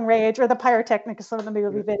underlying rage, or the pyrotechnics of the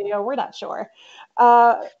movie video. We're not sure.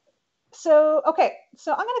 So I'm going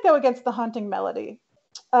to go against the Haunting Melody.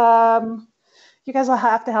 You guys will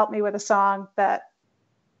have to help me with a song that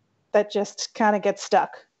just kind of gets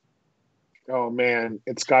stuck. Oh man,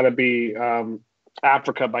 it's got to be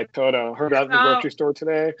Africa by Toto. Heard that in the grocery store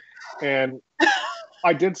today, and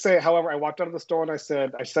I did say, however, I walked out of the store and I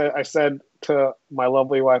said to my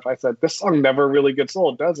lovely wife, I said, this song never really gets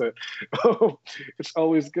old, does it? It's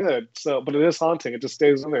always good. So, but it is haunting. It just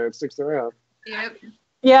stays in there. It sticks around. Yep.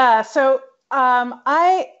 Yeah. So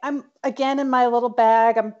I'm again in my little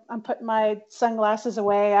bag. I'm putting my sunglasses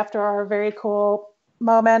away after our very cool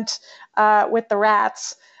moment with the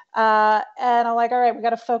rats. And I'm like, all right, we got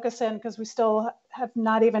to focus in because we still have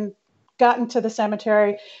not even gotten to the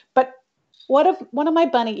cemetery. But what if one of my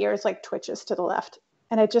bunny ears like twitches to the left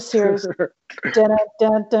and it just hears dun,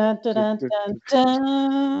 dun, dun, dun, dun, dun,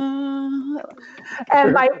 dun.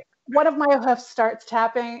 And one of my hoofs starts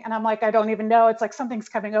tapping and I'm like, I don't even know. It's like something's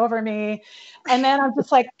coming over me. And then I'm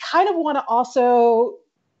just like, kind of want to also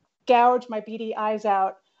gouge my beady eyes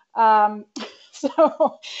out. So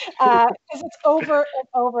because it's over and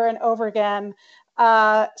over and over again.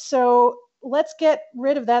 So let's get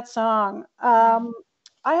rid of that song.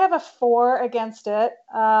 I have a 4 against it.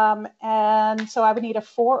 And so I would need a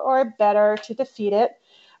 4 or better to defeat it.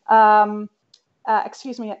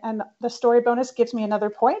 Excuse me. And the story bonus gives me another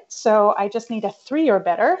point. So I just need a 3 or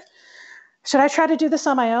better. Should I try to do this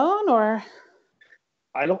on my own or?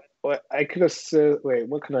 I could assist. Wait,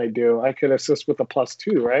 what can I do? I could assist with a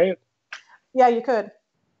 +2, right? Yeah, you could.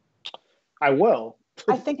 I will.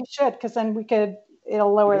 I think you should, because then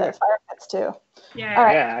it'll lower that fire pit pits too. Yeah. All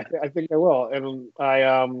right. Yeah, I think I will. And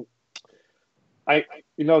I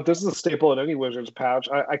this is a staple in any wizard's pouch.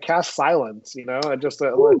 I cast silence. I just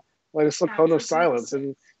like a cone of silence,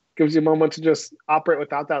 and gives you a moment to just operate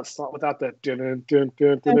without that and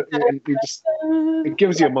you just it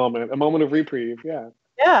gives you a moment of reprieve. Yeah.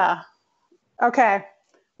 Yeah. Okay,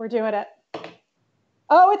 we're doing it.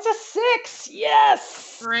 Oh, it's a 6.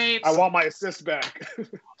 Yes. Great. I want my assist back.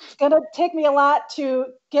 It's gonna take me a lot to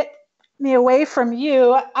get me away from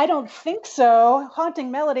you. I don't think so.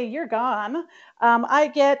 Haunting Melody, you're gone.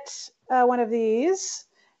 I get one of these,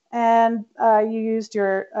 and you used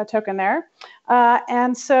your token there.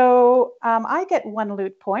 And so I get 1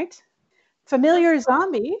 loot point. Familiar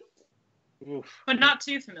Zombie. Oof. But not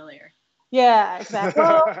too familiar. Yeah, exactly.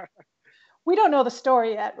 Well, we don't know the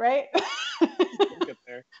story yet, right? We'll get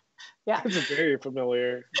there. Yeah. It's very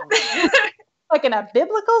familiar. Like in a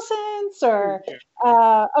biblical sense, or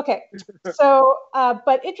okay. So,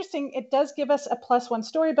 but interesting. It does give us a +1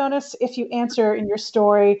 story bonus if you answer in your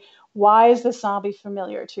story, why is the zombie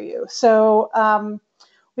familiar to you? So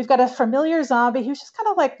we've got a familiar zombie who's just kind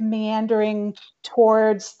of like meandering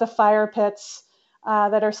towards the fire pits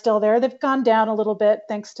that are still there. They've gone down a little bit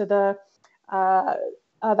thanks to the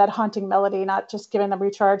that haunting melody, not just giving them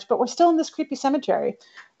recharge, but we're still in this creepy cemetery.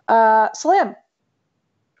 Slim.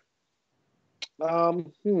 All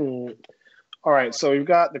right, so we've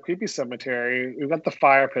got the creepy cemetery. We've got the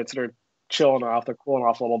fire pits that are chilling off. They're cooling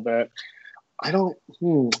off a little bit.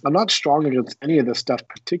 I'm not strong against any of this stuff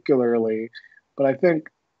particularly, but I think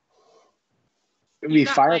the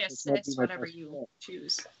fire pits might be my whatever you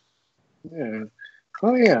choose. Yeah.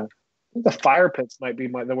 Oh yeah. I think the fire pits might be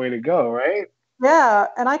the way to go, right? Yeah,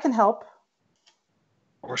 and I can help.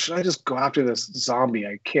 Or should I just go after this zombie?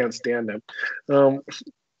 I can't stand him.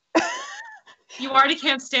 You already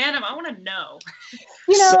can't stand him. I want to know.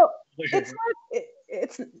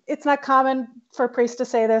 It's not common for a priest to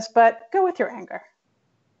say this, but go with your anger.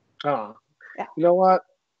 Oh, yeah. You know what?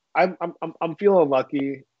 I'm feeling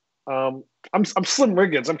lucky. I'm Slim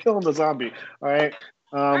Riggins. I'm killing the zombie. All right.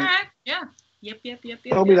 All right. Yeah. Yep.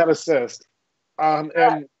 Tell me that assist.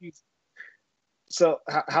 And so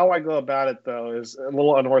how I go about it though is a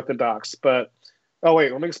little unorthodox. But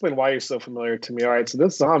let me explain why he's so familiar to me. All right. So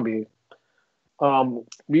this zombie.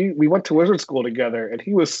 We went to wizard school together, and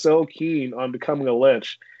he was so keen on becoming a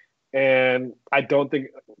lich, and I don't think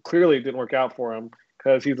clearly it didn't work out for him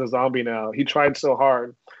because he's a zombie now. He tried so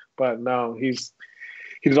hard, but no, he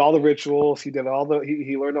did all the rituals, he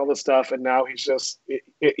learned all the stuff, and now he's just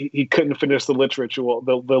he couldn't finish the lich ritual,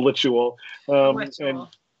 the ritual.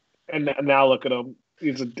 And now look at him,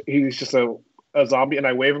 he's just a zombie, and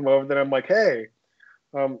I wave him over, then I'm like, hey,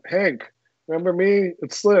 Hank, remember me?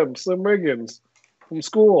 It's Slim Riggins from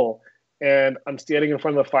school. And I'm standing in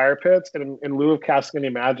front of the fire pits, and in lieu of casting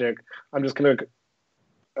any magic, I'm just going to...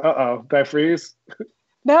 did I freeze?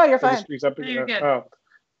 No, you're fine. You're good.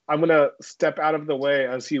 I'm going to step out of the way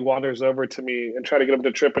as he wanders over to me and try to get him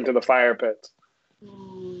to trip into the fire pit.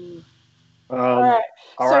 All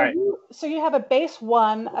right. So you have a base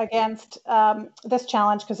 1 against this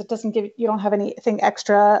challenge because it doesn't give you don't have anything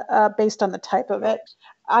extra based on the type of it.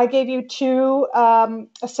 I gave you 2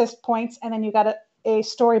 assist points, and then you got a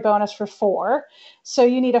story bonus for 4. So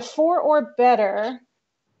you need a 4 or better.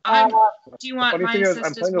 Do you want my assist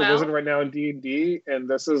I'm playing a wizard right now in D&D, and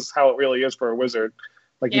this is how it really is for a wizard.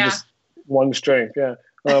 Like you just 1 strength, yeah.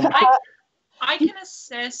 I can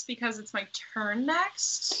assist because it's my turn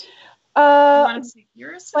next. You want to see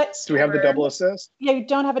your assist? Do we have the double assist? Yeah, you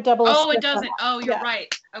don't have a double assist. Oh, it doesn't. Oh, you're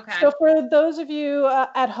right. Okay. So for those of you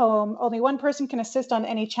at home, only 1 person can assist on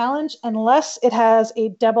any challenge unless it has a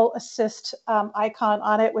double assist icon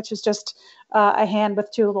on it, which is just a hand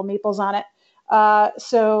with 2 little meeples on it.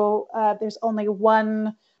 So there's only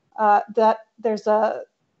one the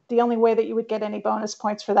only way that you would get any bonus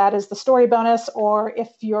points for that is the story bonus, or if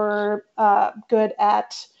you're good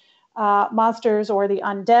at monsters or the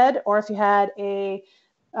undead, or if you had a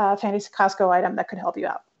Fantasy Costco item that could help you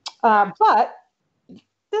out. But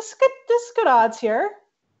this is good odds here.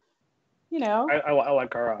 I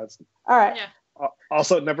like our odds. All right. Yeah.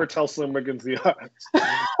 Also, never tell Slim Riggins the odds.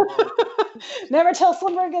 Never tell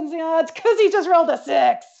Slim Riggins the odds because he just rolled a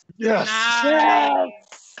 6. Yes. Nice.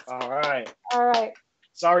 Yes. All right.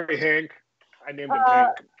 Sorry, Hank. I named him Hank.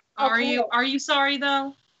 Are you sorry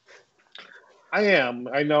though? I am.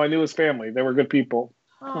 I know. I knew his family. They were good people.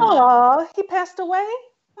 Aw, he passed away?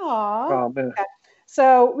 Aw. Oh, man. Okay.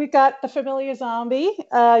 So we've got the familiar zombie.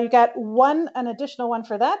 You got an additional 1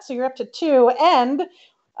 for that. So you're up to 2. And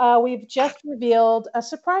we've just revealed a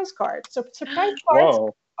surprise card. So surprise cards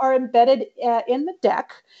are embedded in the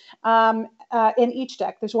deck, in each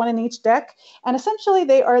deck. There's one in each deck. And essentially,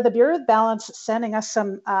 they are the Bureau of Balance sending us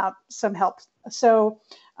some help. So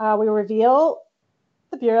we reveal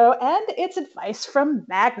the Bureau and its advice from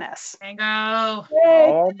Magnus. Bingo.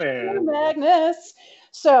 Yay, Oh, man. Magnus.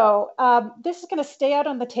 So this is going to stay out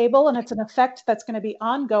on the table, and it's an effect that's going to be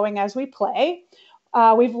ongoing as we play.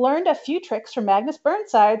 We've learned a few tricks from Magnus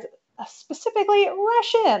Burnside, specifically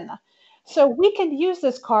Rush In. So we can use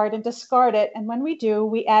this card and discard it, and when we do,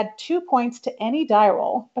 we add 2 points to any die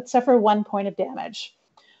roll, but suffer 1 point of damage.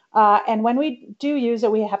 And when we do use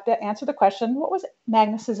it, we have to answer the question, what was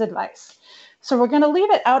Magnus's advice? So we're going to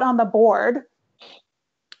leave it out on the board.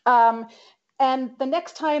 And the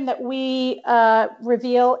next time that we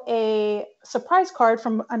reveal a surprise card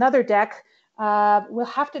from another deck, we'll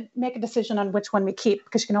have to make a decision on which one we keep,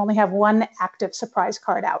 because you can only have one active surprise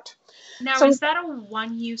card out. Now, so, is that a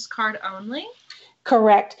one-use card only?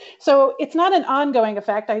 Correct. So it's not an ongoing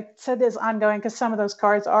effect. I said it's ongoing because some of those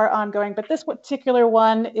cards are ongoing, but this particular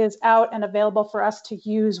one is out and available for us to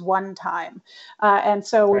use one time. And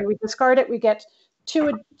so when we discard it, we get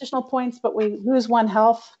 2 additional points, but we lose 1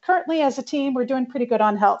 health. Currently, as a team, we're doing pretty good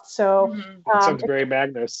on health. So that sounds very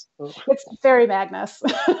Magnus. It's very Magnus.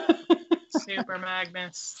 Super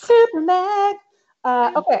Magnus. Super Mag.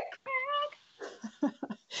 Okay.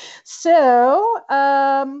 So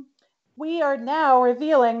we are now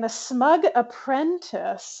revealing the Smug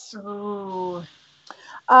Apprentice. Ooh.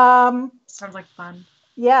 Sounds like fun.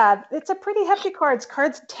 Yeah, it's a pretty hefty card.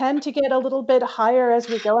 Cards tend to get a little bit higher as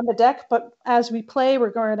we go in the deck, but as we play,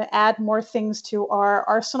 we're going to add more things to our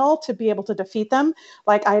arsenal to be able to defeat them,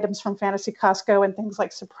 like items from Fantasy Costco and things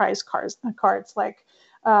like surprise cards like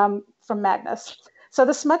from Magnus. So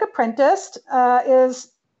the Smug Apprentice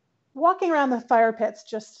is walking around the fire pits,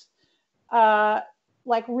 just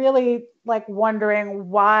really wondering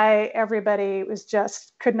why everybody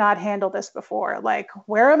could not handle this before. Like,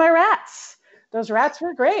 where are my rats? Those rats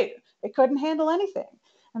were great. They couldn't handle anything.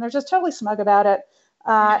 And they're just totally smug about it.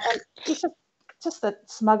 And it's just the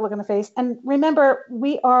smug look in the face. And remember,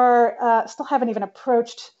 we are still haven't even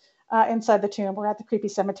approached inside the tomb. We're at the creepy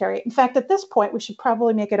cemetery. In fact, at this point, we should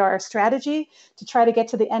probably make it our strategy to try to get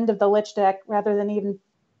to the end of the Lich deck rather than even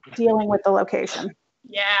dealing with the location.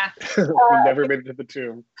 Yeah. We never made it to the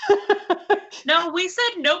tomb. No, we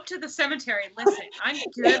said nope to the cemetery. Listen, I'm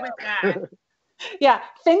good with that. Yeah,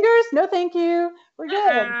 fingers, no thank you. We're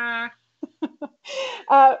good.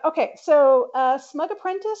 Okay, so Smug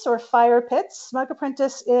Apprentice or Fire Pits. Smug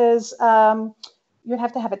Apprentice is, you'd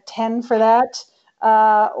have to have a 10 for that.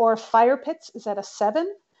 Or Fire Pits is at a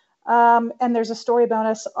 7. And there's a story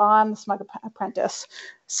bonus on the Smug Apprentice.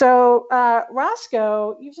 So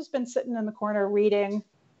Roscoe, you've just been sitting in the corner reading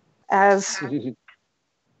as... Trying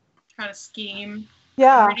to scheme.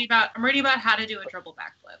 Yeah. I'm reading about how to do a triple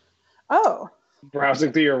backflip. Oh.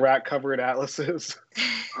 Browsing through your rat-covered atlases.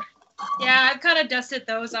 Yeah, I've kind of dusted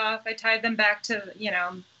those off. I tied them back to,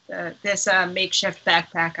 this makeshift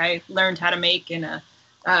backpack I learned how to make in a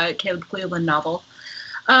Caleb Cleveland novel.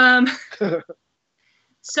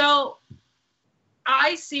 So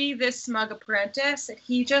I see this Smug Apprentice, and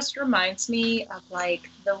he just reminds me of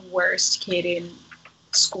the worst kid in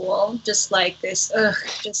school, just like the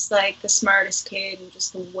smartest kid and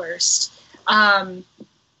just the worst.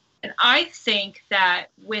 And I think that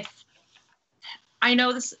I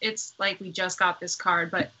know this, it's like we just got this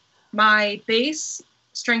card, but my base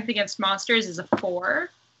strength against monsters is a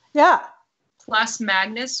 4. Yeah. Plus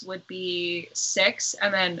Magnus would be 6,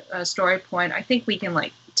 and then a story point. I think we can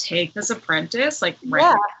take this apprentice right.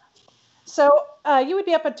 Yeah. So you would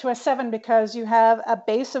be up to a 7 because you have a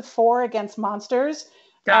base of 4 against monsters.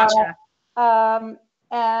 Gotcha.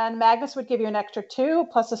 And Magnus would give you an extra 2,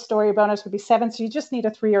 plus a story bonus would be 7. So you just need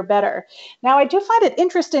a 3 or better. Now I do find it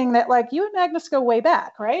interesting that you and Magnus go way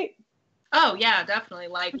back, right? Oh yeah, definitely.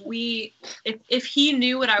 If he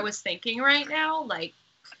knew what I was thinking right now,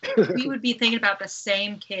 we would be thinking about the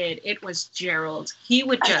same kid. It was Gerald. He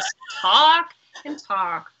would just talk and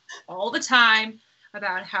talk all the time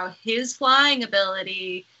about how his flying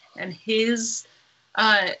ability and his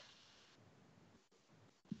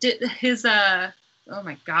oh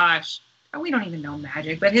my gosh, we don't even know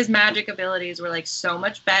magic, but his magic abilities were so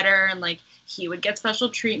much better, and he would get special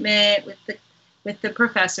treatment with the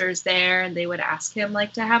professors there, and they would ask him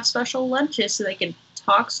to have special lunches so they could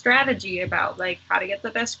talk strategy about how to get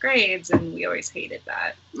the best grades, and we always hated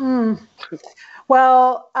that.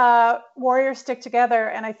 Well, warriors stick together,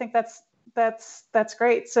 and I think that's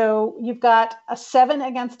great. So you've got a 7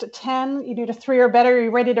 against a 10. You need a 3 or better. Are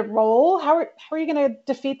you ready to roll? How are you going to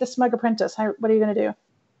defeat the Smug Apprentice? What are you going to do?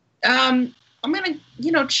 I'm gonna,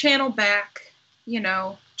 channel back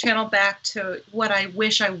to what I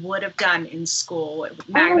wish I would have done in school, what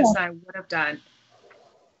Magnus and I would have done.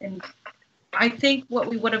 And I think what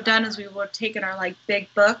we would have done is we would have taken our like big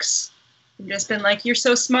books and just been like, "You're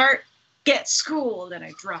so smart, get schooled," and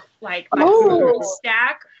I dropped like a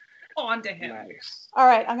stack onto him. Nice. All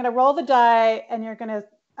right, I'm gonna roll the die, and you're gonna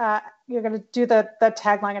do the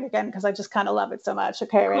tagline again because I just kind of love it so much.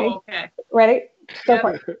 Okay, ready? Cool, okay. Ready? Go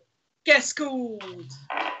for it. Get schooled.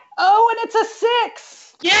 Oh, and it's a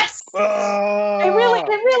 6. Yes. It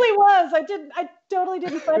really was. I totally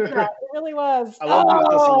didn't fudge that. It really was. I love this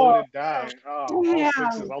loaded die. All damn.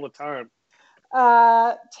 6s all the time.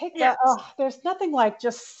 Take that. Oh, there's nothing like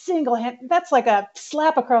just single hand. That's like a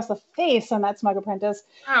slap across the face on that Smug Apprentice.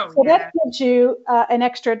 Oh, so that gives you an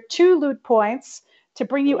extra 2 loot points to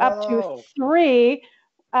bring you up to 3.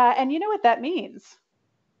 And you know what that means?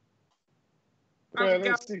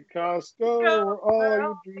 Fantasy Costco,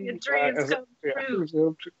 all your dreams come true. Is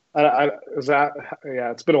that?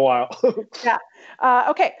 Yeah, it's been a while. Yeah.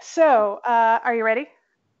 Okay. So, are you ready?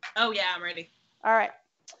 Oh yeah, I'm ready. All right.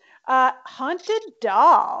 Haunted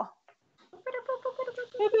Doll.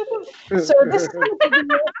 So this is going to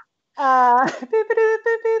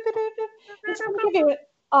give you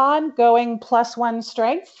ongoing +1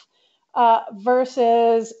 strength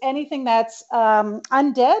versus anything that's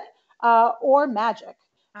undead or magic.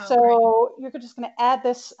 So you're just going to add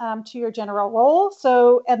this to your general roll.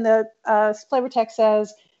 So, and the flavor text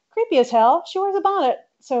says, "Creepy as hell. She wears a bonnet,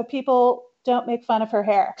 so people don't make fun of her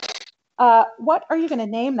hair." What are you going to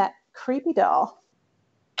name that creepy doll?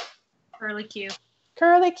 Curly Q.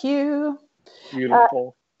 Curly Q.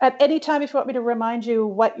 Beautiful. At any time, if you want me to remind you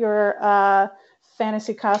what your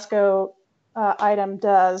Fantasy Costco item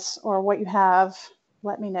does or what you have,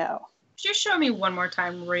 let me know. Just show me one more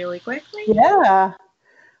time really quickly. Yeah.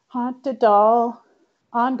 Haunted Doll.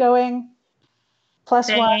 Ongoing. +1.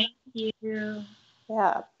 Thank you.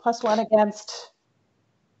 Yeah. +1 against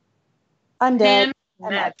undead. And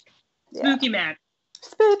magic. Spooky magic.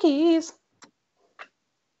 Spookies.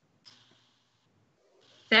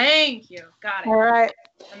 Thank you. Got it. All right.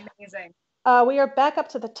 Amazing. We are back up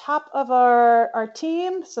to the top of our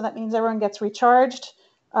team, so that means everyone gets recharged.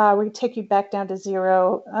 We take you back down to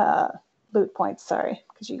 0 loot points, sorry,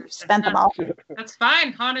 because you spent them all. That's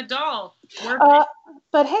fine. Haunted doll.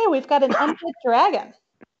 But hey, we've got an undead dragon.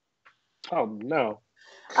 Oh, no.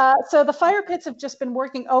 So the fire pits have just been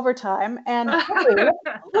working overtime, and hey,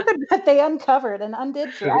 look at what they uncovered, an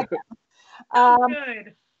undead dragon.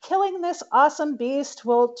 Good. Killing this awesome beast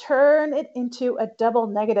will turn it into a double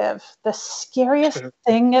negative, the scariest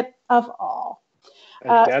thing of all.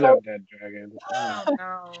 Undead dragon. Oh,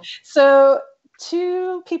 no. So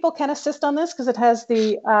 2 people can assist on this because it has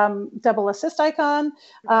the double assist icon.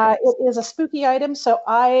 It is a spooky item, so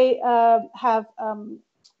I have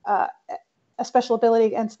a special ability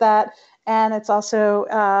against that, and it's also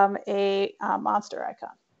a monster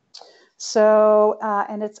icon. So,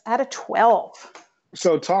 and it's at a 12.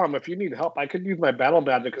 So, Tom, if you need help, I could use my battle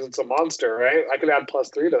magic because it's a monster, right? I could add +3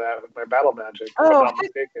 to that with my battle magic. If I'm not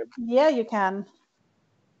mistaken. Yeah, you can.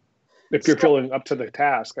 If you're feeling up to the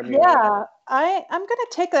task. I mean, yeah, I'm going to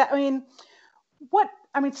take that.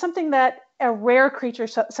 Something that a rare creature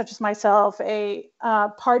such as myself, a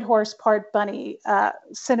part horse, part bunny,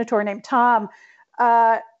 senator named Tom,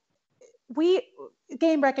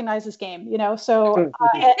 game recognizes game, so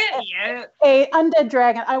a undead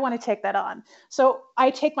dragon, I want to take that on. So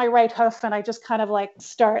I take my right hoof and I just kind of like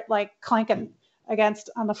start like clanking against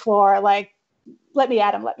on the floor, like, let me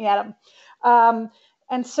at him.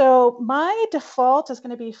 And so my default is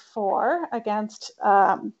going to be 4 against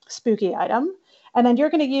spooky item. And then you're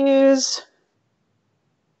going to use,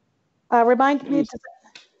 remind me.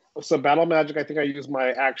 So battle magic, I think I use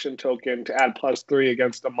my action token to add +3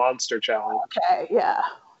 against the monster challenge. Okay, yeah.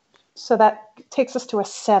 So that takes us to a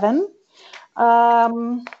 7. Yeah.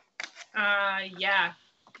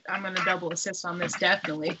 I'm going to double assist on this,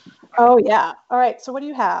 definitely. Oh, yeah. All right. So what do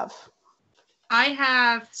you have? I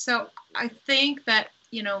think that,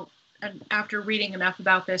 after reading enough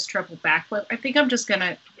about this triple backflip, I think I'm just going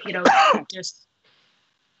to,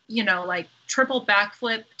 like triple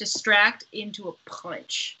backflip, distract into a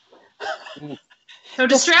punch. So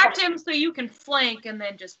distract him so you can flank and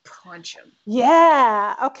then just punch him.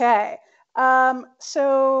 Yeah. Okay.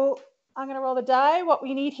 So I'm going to roll the die. What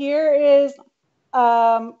we need here is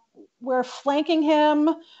we're flanking him.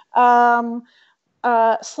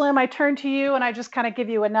 Slim, I turn to you and I just kind of give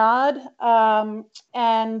you a nod.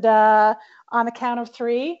 And on the count of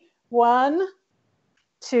 3, 1,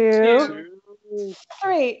 2,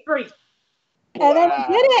 3. And then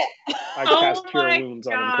he did it. I cast Cure Wounds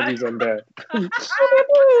on him because he's undead.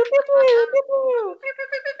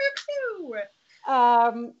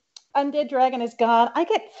 Undead Dragon is gone. I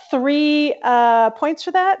get 3 points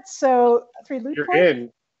for that, so 3 loot You're points.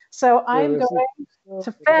 in. So I'm going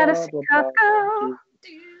to Fantasy Cuckoo.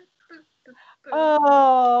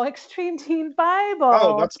 Oh, Extreme Teen Bible.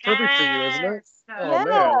 Oh, that's perfect for you, isn't it? Oh, yes.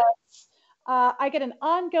 man. I get an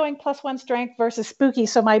ongoing +1 strength versus spooky.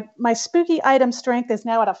 So my spooky item strength is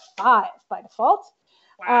now at a 5 by default.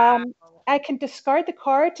 Wow. I can discard the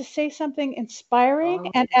card to say something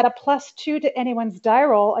inspiring and add a +2 to anyone's die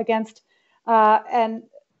roll against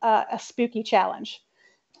a spooky challenge.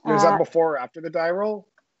 Is that before or after the die roll?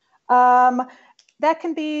 That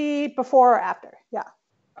can be before or after. Yeah.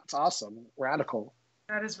 That's awesome. Radical.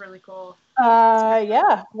 That is really cool.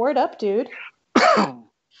 Yeah. Word up, dude.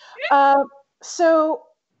 So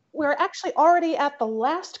we're actually already at the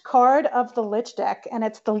last card of the Lich deck, and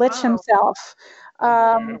it's the Lich himself.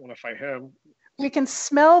 I don't want to fight him. We can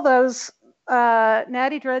smell those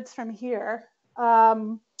natty dreads from here.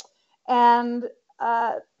 And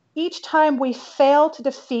each time we fail to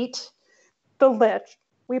defeat the Lich,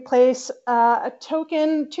 we place a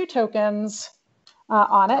token, 2 tokens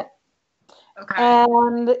on it. Okay.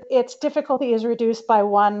 And its difficulty is reduced by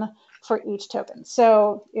 1 for each token.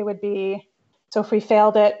 So it would be, so if we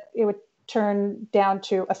failed it, it would turn down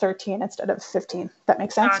to a 13 instead of 15. That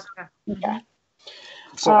makes sense? Gotcha. Okay.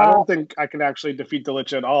 So I don't think I can actually defeat the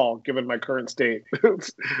Lich at all, given my current state. I'm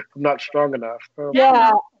not strong enough.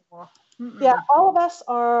 Yeah. Yeah, all of us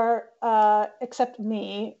are, except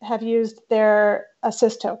me, have used their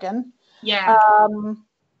assist token. Yeah.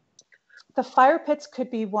 The fire pits could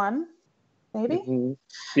be 1, maybe. Mm-hmm.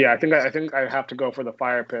 Yeah, I think I have to go for the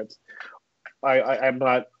fire pits. I'm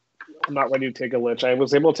not ready to take a Lich. I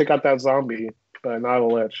was able to take out that zombie, but not a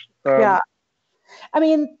Lich. Yeah, I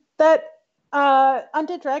mean that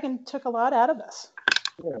Undead Dragon took a lot out of us.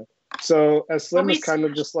 Yeah. So as Slim is kind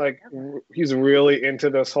of just like, he's really into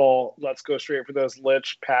this whole let's go straight for this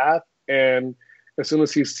Lich path, and as soon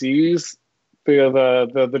as he sees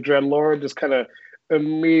the Dreadlord, just kind of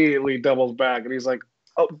immediately doubles back, and he's like,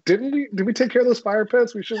 "Oh, did we take care of those fire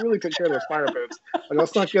pits? We should really take care of those fire pits. Like,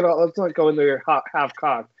 let's not go in there half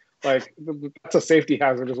cocked. Like that's a safety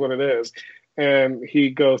hazard, is what it is." And he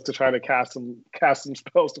goes to try to cast some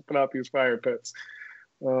spells to put out these fire pits.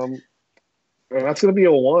 And that's going to be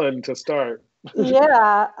a 1 to start.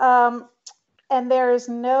 Yeah. And there's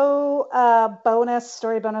no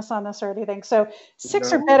story bonus on this or anything. So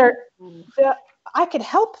 6 or better. I could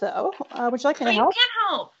help, though. Would you like me to help? You can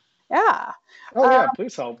help. Yeah. Oh, yeah.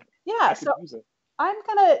 Please help. Yeah. So I'm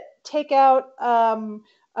going to take out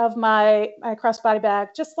of my crossbody bag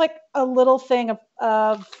just like a little thing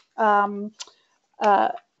of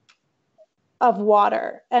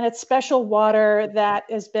water. And it's special water that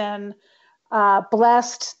has been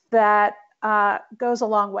blessed, that goes a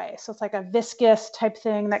long way. So it's like a viscous type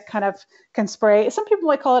thing that kind of can spray. Some people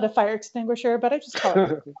might call it a fire extinguisher, but I just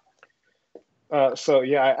call it. So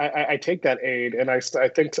yeah, I take that aid, and I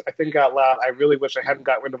think out loud, I really wish I hadn't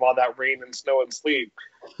got rid of all that rain and snow and sleet,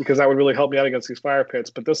 because that would really help me out against these fire pits.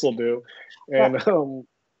 But this will do, and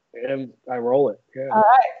I roll it. Yeah. All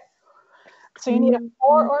right. So you need a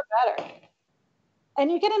 4 or better,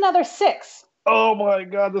 and you get another 6. Oh my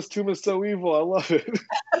God, this tomb is so evil. I love it.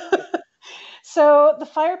 So the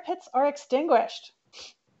fire pits are extinguished.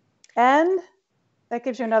 And that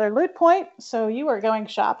gives you another loot point. So you are going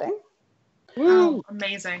shopping. Oh,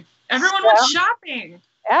 amazing. Everyone went shopping.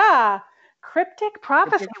 Yeah. Cryptic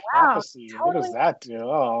Prophecy. Prophecy. Totally. What does that do?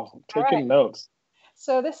 Oh, taking notes.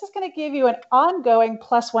 So this is going to give you an ongoing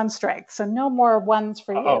 +1 strength. So no more 1s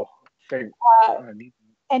for you. Oh,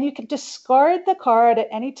 and you can discard the card at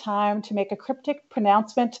any time to make a cryptic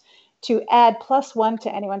pronouncement to add +1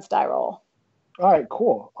 to anyone's die roll. All right,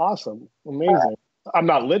 cool. Awesome. Amazing. I'm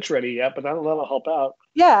not Lich ready yet, but that'll help out.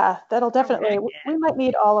 Yeah, that'll definitely. We might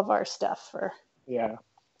need all of our stuff for. Yeah.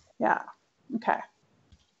 Yeah. Okay.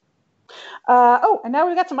 And now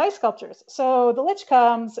we've got some ice sculptures. So the Lich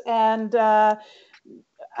comes, and the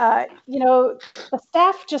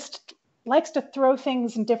staff just likes to throw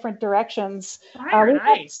things in different directions.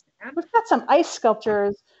 We've got some ice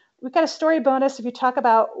sculptures. We've got a story bonus if you talk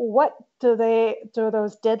about what do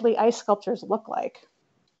those deadly ice sculptures look like.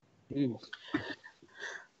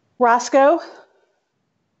 Roscoe.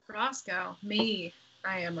 Me.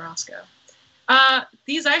 I am Roscoe.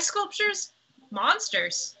 These ice sculptures,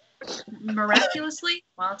 monsters. Miraculously,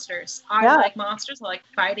 monsters. I like monsters. I like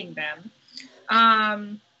fighting them.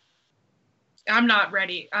 I'm not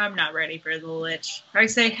ready. I'm not ready for the Lich. I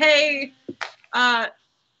say, hey,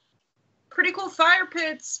 pretty cool fire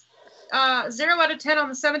pits. 0 out of 10 on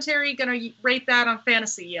the cemetery. Gonna rate that on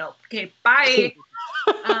Fantasy Yelp. Okay, bye.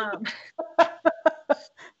 I'm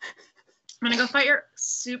gonna go fight your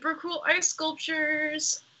super cool ice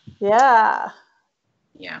sculptures. Yeah.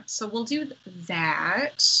 Yeah, so we'll do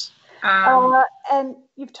that. And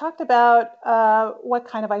you've talked about what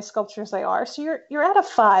kind of ice sculptures they are. So you're at a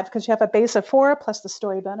 5 because you have a base of 4 plus the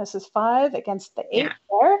story bonus is 5 against the 8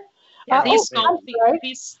 there. Yeah, oh,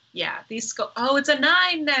 it's a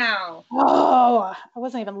 9 now. Oh, I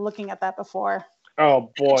wasn't even looking at that before.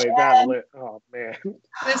 Oh boy, that lit. Oh man.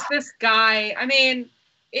 This guy, I mean,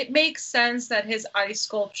 it makes sense that his ice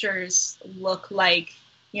sculptures look like,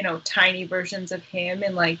 you know, tiny versions of him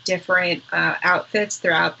in like different outfits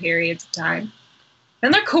throughout periods of time.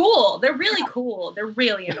 And they're cool. They're really cool. They're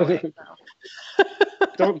really annoying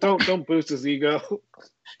though. Don't boost his ego.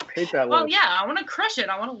 I hate that. Well, yeah, I want to crush it.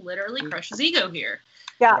 I want to literally crush his ego here.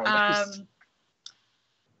 Yeah.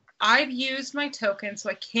 I've used my token, so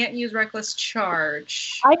I can't use Reckless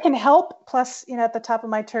Charge. I can help. Plus, you know, at the top of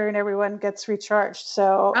my turn, everyone gets recharged.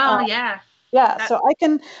 So. Yeah. Yeah. So I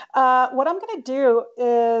can. What I'm going to do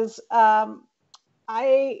is,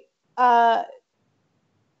 I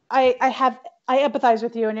empathize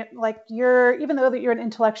with you, and even though that you're an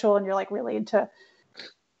intellectual and you're like really into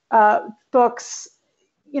books,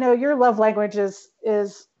 you know, your love language is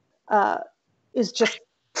just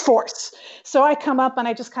force. So I come up and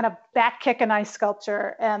I just kind of back kick an ice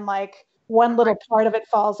sculpture, and like one little part of it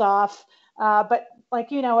falls off. But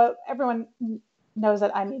like, you know, everyone knows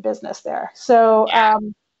that I mean business there. So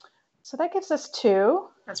so that gives us 2.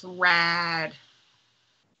 That's rad.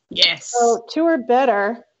 Yes. So 2 or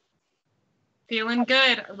better. Feeling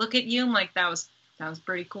good. Look at you. I'm like, that was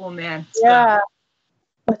pretty cool, man.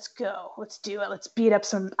 Let's go. Let's do it. Let's beat up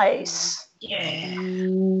some ice. Yeah.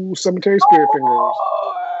 Ooh, cemetery spirit fingers.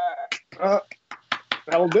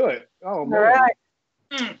 That'll do it. Oh man. All right.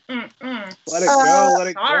 Let it go. Let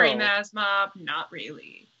it go. Sorry, Mazmob. Not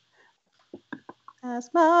really.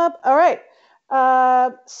 Mazmob. All right.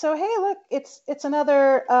 So hey, look, it's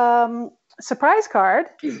another surprise card.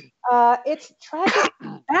 It's tragic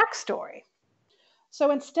backstory.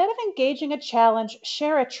 So instead of engaging a challenge,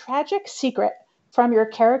 share a tragic secret from your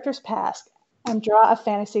character's past and draw a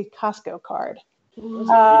fantasy Costco card.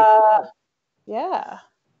 Yeah.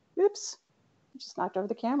 Oops. I just knocked over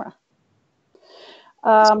the camera.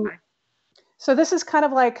 So this is kind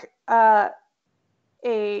of like a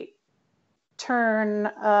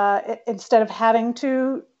turn, instead of having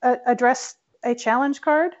to address a challenge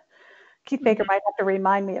card. Keith Baker might have to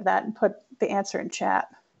remind me of that and put the answer in chat.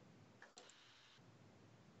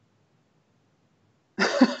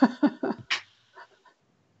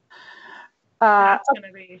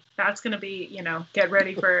 That's gonna be, you know, get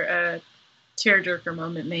ready for a tearjerker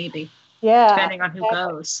moment, maybe. Yeah. Depending on who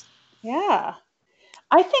goes. Yeah.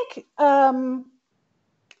 I think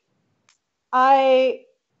I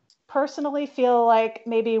personally feel like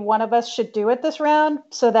maybe one of us should do it this round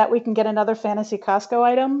so that we can get another fantasy Costco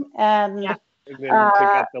item and then take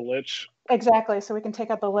out the lich. Exactly. So we can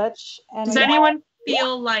take out the lich. And does anyone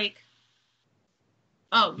feel like,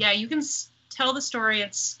 oh yeah, you can tell the story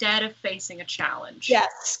instead of facing a challenge?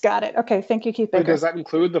 Yes, got it. Okay, thank you, Keith Baker. Does that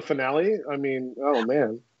include the finale? I mean, oh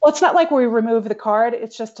man. Well, it's not like we remove the card.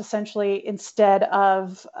 It's just essentially instead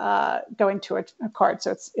of going to a card.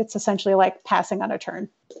 So it's essentially like passing on a turn.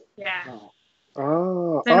 Yeah.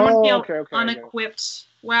 Oh. Does anyone feel okay, unequipped?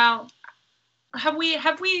 Well, have we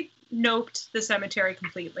noped the cemetery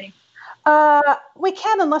completely? We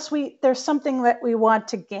can, unless there's something that we want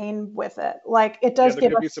to gain with it. Like it does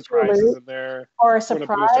give us surprises in there, or a surprise.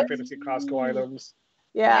 Boost our fantasy Costco items.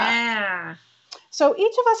 Yeah. So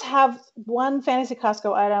each of us have one fantasy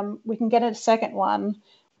Costco item. We can get a second one.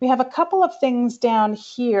 We have a couple of things down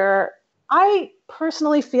here. I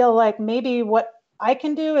personally feel like maybe what I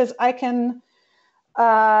can do is I can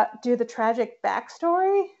do the tragic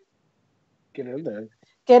backstory. Get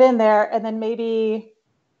in there, and then maybe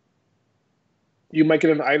you might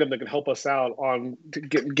get an item that can help us out on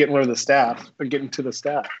getting rid of the staff or getting to the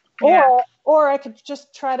staff. Or I could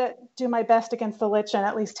just try to do my best against the lich and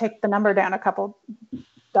at least take the number down a couple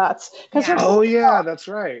dots. Yeah, that's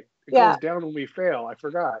right. It goes down when we fail. I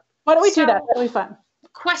forgot. Why don't we do that? That'll be fun.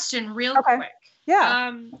 Question real quick.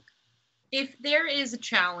 Yeah. If there is a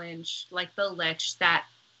challenge like the lich that,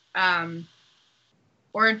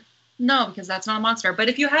 or no, because that's not a monster, but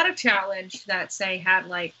if you had a challenge that say had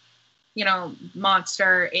like, you know,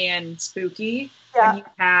 monster and spooky, and you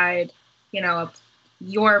had, you know,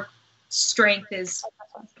 your strength is,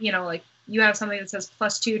 you know, like you have something that says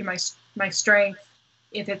 +2 to my strength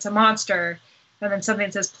if it's a monster, and then something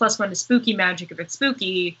that says +1 to spooky magic if it's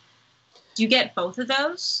spooky. Do you get both of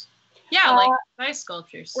those? Yeah, like ice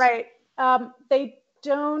sculptures. Right. They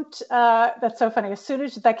don't. That's so funny. As soon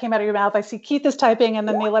as that came out of your mouth, I see Keith is typing, and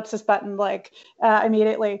then the ellipsis button, like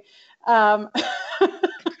immediately. So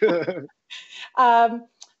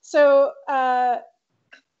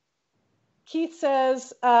Keith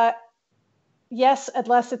says, yes,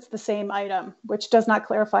 unless it's the same item, which does not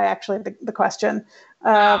clarify actually the question.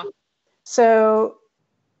 So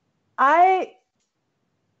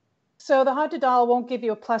the haunted doll won't give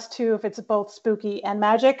you a +2 if it's both spooky and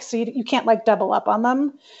magic. So you can't like double up on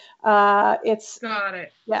them. It's got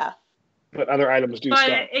it. Yeah. But other items do. But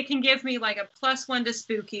it can give me like a +1 to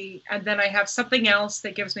spooky, and then I have something else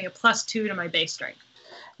that gives me a +2 to my base strength.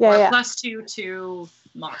 Yeah, or a +2 to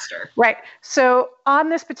monster. Right. So on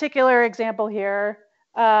this particular example here,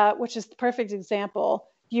 which is the perfect example,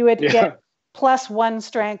 you would get +1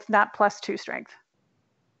 strength, not +2 strength.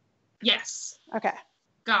 Yes. Okay.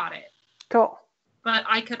 Got it. Cool. But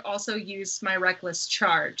I could also use my reckless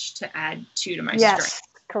charge to add 2 to my strength. Yes,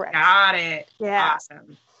 correct. Got it. Yeah.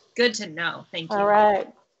 Awesome. Good to know. Thank you. All right.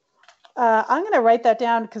 I'm going to write that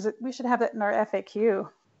down because we should have that in our FAQ.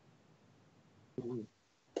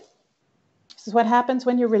 This is what happens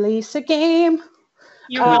when you release a game.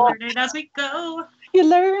 You learn it as we go. You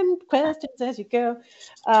learn questions as you go.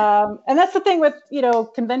 And that's the thing with,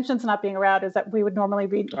 conventions not being around, is that we would normally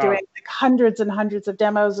be doing like hundreds and hundreds of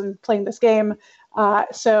demos and playing this game.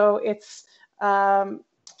 So it's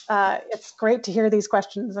great to hear these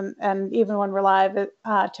questions, and even when we're live, to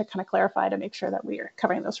kind of clarify to make sure that we are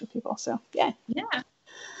covering those for people. So yeah. Yeah.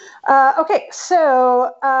 Okay,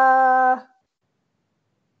 so what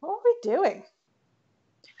are we doing?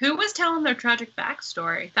 Who was telling their tragic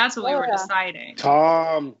backstory? That's what we were deciding.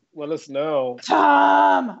 Tom, let us know.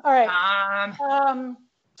 Tom. All right.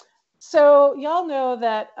 So y'all know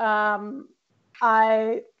that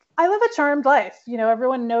I live a charmed life.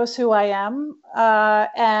 Everyone knows who I am,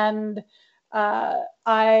 and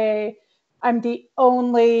I'm the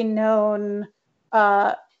only known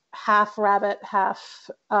half rabbit, half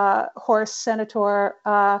horse senator,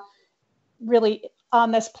 really on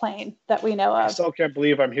this plane that we know of. I still can't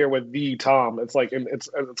believe I'm here with the Tom. It's like it's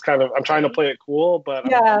kind of, I'm trying to play it cool, but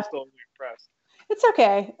I'm still impressed. It's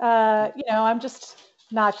okay. I'm just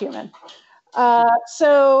not human.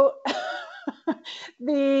 So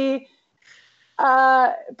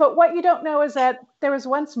but what you don't know is that there was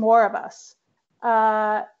once more of us,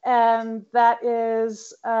 and that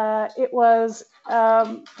is it was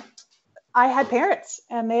I had parents,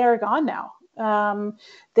 and they are gone now.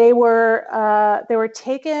 They were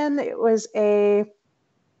taken. It was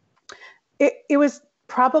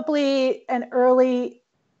probably an early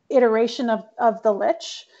iteration of the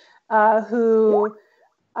Lich, who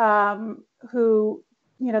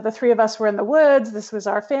the three of us were in the woods. This was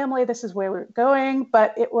our family. This is where we were going.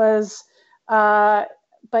 But it was, but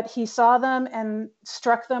he saw them and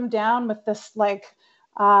struck them down with this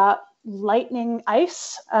lightning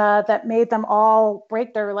ice that made them all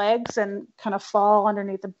break their legs and kind of fall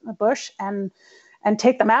underneath the bush and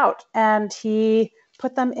take them out. And he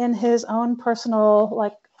put them in his own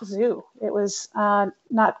personal zoo. It was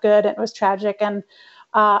not good. It was tragic. And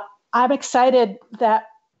I'm excited that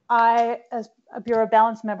I, as a Bureau of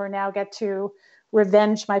Balance member, now get to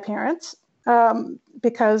revenge my parents,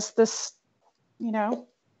 because this, the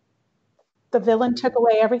villain took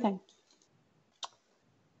away everything.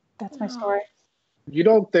 That's my story. You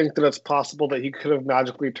don't think that it's possible that he could have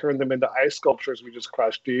magically turned them into ice sculptures we just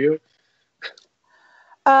crushed, do you?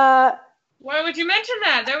 Why would you mention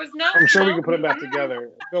that? There was no... I'm sure we can put them back together.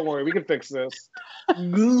 Don't worry, we can fix this.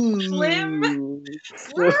 Slim.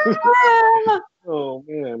 Oh,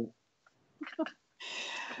 man.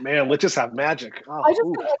 Man, let's just have magic. Oh, I just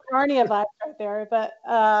got like Narnia vibes right there, but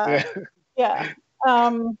yeah.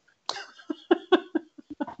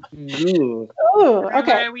 Ooh,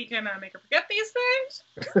 okay. We can make her forget these things.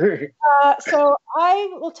 So I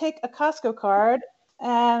will take a Costco card,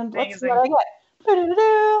 and let's see what I get.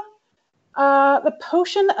 The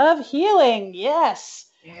Potion of Healing. Yes.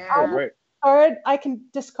 Yeah. Right. I can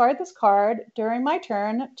discard this card during my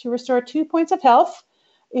turn to restore 2 points of health.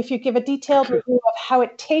 If you give a detailed review of how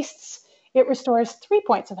it tastes, it restores 3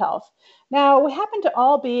 points of health. Now, we happen to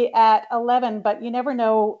all be at 11, but you never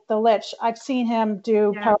know the Lich. I've seen him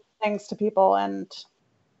do powerful things to people, and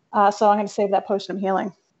so I'm going to save that Potion of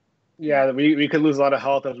Healing. Yeah, we could lose a lot of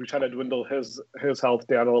health as we try to dwindle his health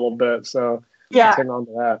down a little bit. So let's hang on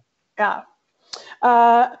to that. Yeah.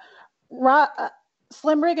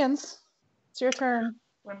 Slim Riggins, it's your turn.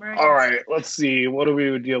 All right, let's see. What are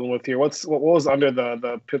we dealing with here? What was under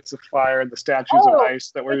the pits of fire, the statues of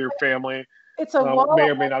ice that were your family? It's a wall. May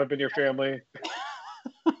or may not have been your family.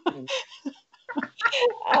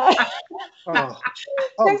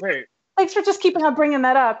 Great. Thanks for just keeping on bringing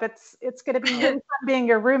that up. It's going to be really fun being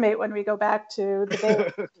your roommate when we go back to the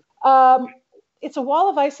day. It's a wall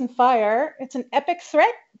of ice and fire. It's an epic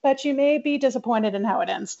threat, but you may be disappointed in how it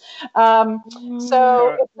ends.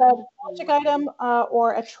 So it's a magic item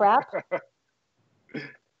or a trap.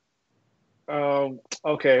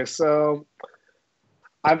 Okay, so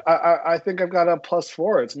I think I've got a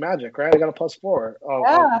 +4. It's magic, right? I got a +4.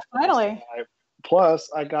 Finally. Plus,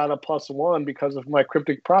 I got a +1 because of my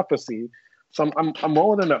cryptic prophecy. So I'm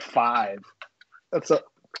rolling in at 5. I think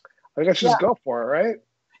I should just go for it, right?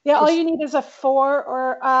 Yeah, all you need is a 4,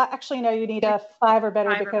 or actually, no, you need a 5 or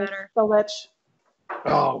better because the Lich.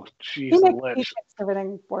 Oh, jeez, the Lich. He makes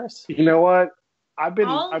everything worse. You know what? I've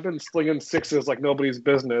been slinging 6s like nobody's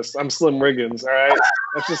business. I'm Slim Riggins, all right?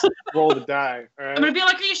 Let's just roll the die, all right? I'm gonna be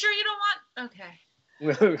like, are you sure you don't want? Okay.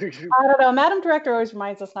 I don't know. Madam Director always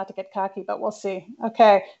reminds us not to get cocky, but we'll see.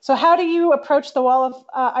 Okay, so how do you approach the wall of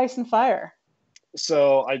ice and fire?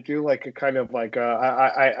 So I do like a kind of like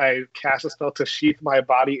I cast a spell to sheath my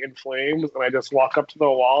body in flames, and I just walk up to the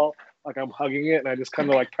wall like I'm hugging it, and I just kind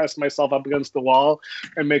of like press myself up against the wall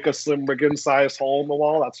and make a Slim Riggins size hole in the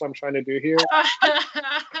wall. That's what I'm trying to do here.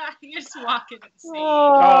 You're just walking insane.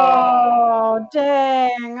 Oh,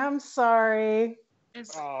 dang! I'm sorry.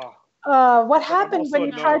 What happened when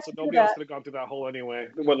you tried to do that? Nobody else could have gone through that hole anyway.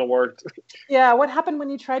 It wouldn't have worked. Yeah, what happened when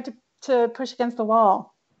you tried to push against the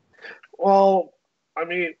wall? Well, I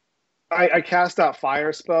mean, I cast that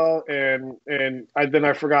fire spell, and then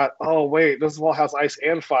I forgot. Oh wait, this wall has ice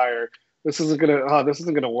and fire. This isn't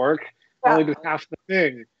gonna work. Yeah. I only did half the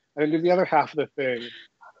thing. I didn't do the other half of the thing.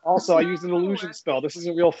 Also, I used an illusion spell. This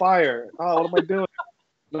isn't real fire. Oh, what am I doing?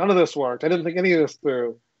 None of this worked. I didn't think any of this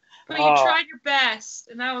through. But you tried your best,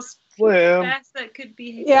 and that was Slim. The best that could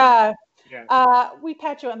be. Yeah. We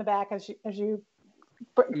pat you on the back as you.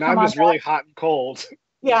 Now I'm just really hot and cold.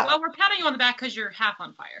 Yeah. Well, we're patting you on the back because you're half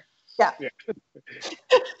on fire. Yeah.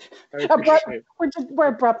 We're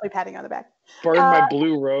abruptly patting you on the back. Burn my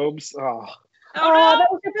blue robes. Oh, no.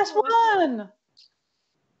 That was your best one.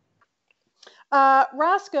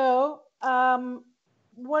 Roscoe,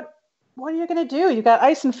 what are you going to do? You got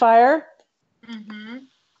ice and fire. Mm-hmm.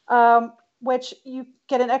 Which you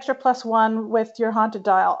get an extra +1 with your haunted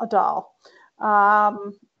doll.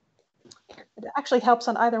 It actually helps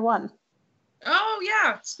on either one. Oh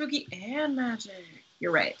yeah, spooky and magic.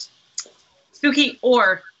 You're right. Spooky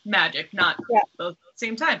or magic, not both at the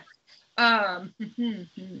same time. I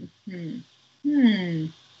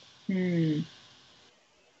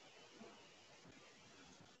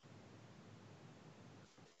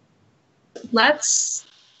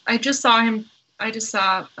just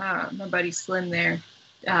saw my buddy Slim there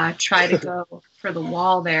try to go for the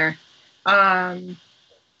wall there. And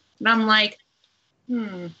I'm like,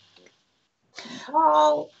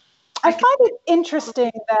 Well, I find it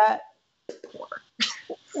interesting that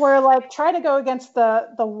we're like trying to go against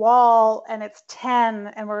the wall and it's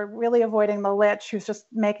 10 and we're really avoiding the Lich who's just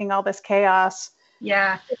making all this chaos.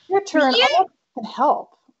 Yeah. It's your turn. Yeah. All can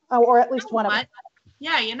help. Or at least one of them.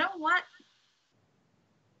 Yeah, you know what?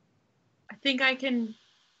 I think I can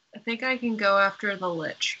go after the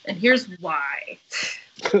Lich. And here's why.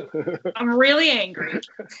 I'm really angry.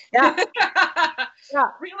 Yeah.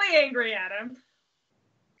 Really angry at him.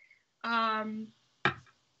 I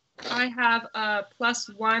have a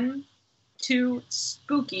 +1 to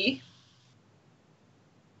spooky.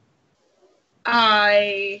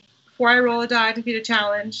 Before I roll a die to defeat a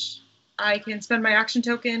challenge, I can spend my action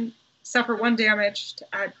token, suffer 1 damage to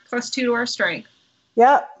add +2 to our strength.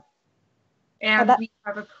 Yep. And we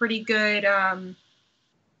have a pretty good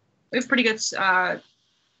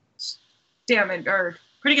damage or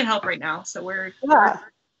pretty good help right now, so we're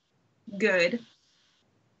good.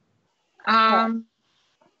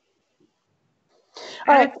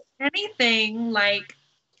 If anything, like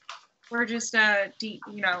we're just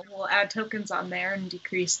we'll add tokens on there and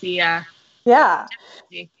decrease the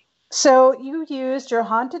damage. So you used your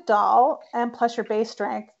haunted doll and plus your base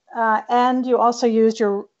strength, and you also used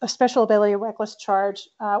your special ability, Reckless Charge,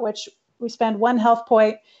 which we spend 1 health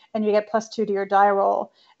point and you get +2 to your die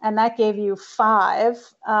roll, and that gave you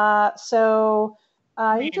 5.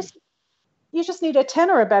 You just need a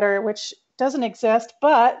 10 or a better, which doesn't exist,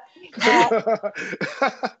 but but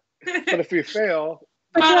if we fail,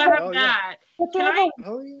 But you have, that. But you have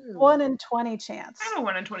a 1 in 20 chance. I have a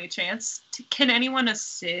 1 in 20 chance. Can anyone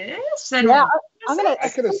assist? Yeah, I'm gonna.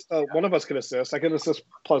 One of us can assist. I can assist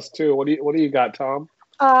 +2. What do you got, Tom?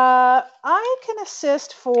 I can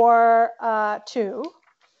assist for 2.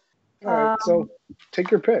 All right, so take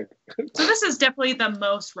your pick. So this is definitely the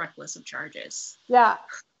most reckless of charges. Yeah.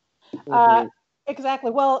 Exactly.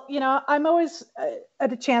 Well, I'm always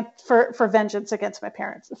at a chance for vengeance against my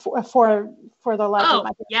parents for the life of my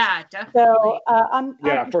parents. Yeah, definitely. So I'm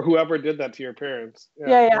for whoever did that to your parents.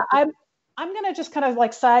 Yeah. I'm gonna just kind of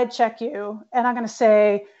like side check you, and I'm gonna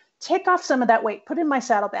say, take off some of that weight, put it in my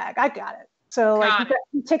saddlebag. I got it. So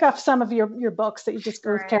you take off some of your books that you just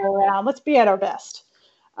go carry around. Let's be at our best.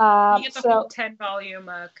 You get the whole 10-volume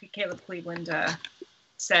Caleb Cleveland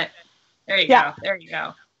set. There you go. There you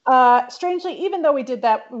go. Strangely, even though we did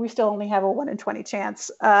that, we still only have a 1 in 20 chance.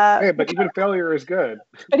 But even failure is good.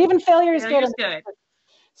 But even failure is good.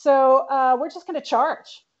 So we're just going to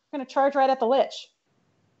charge. We're going to charge right at the Lich.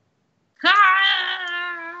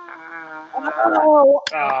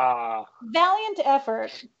 Valiant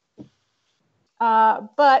effort.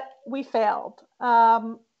 But we failed.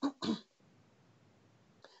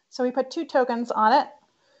 So we put 2 tokens on it,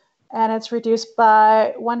 and it's reduced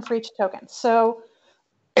by 1 for each token. So,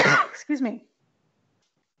 excuse me.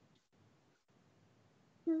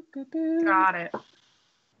 Got it.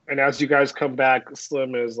 And as you guys come back,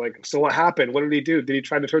 Slim is like, so what happened? What did he do? Did he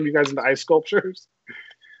try to turn you guys into ice sculptures?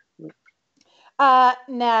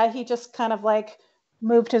 Nah, he just kind of like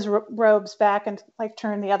moved his robes back and like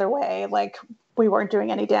turned the other way. Like we weren't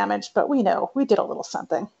doing any damage, but we know we did a little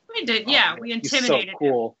something. We did, yeah. We intimidated He's so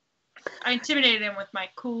cool. him. I intimidated him with my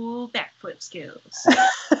cool backflip skills.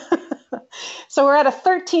 So we're at a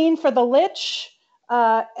 13 for the Lich,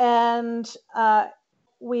 and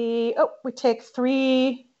we take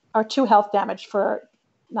 3 or 2 health damage for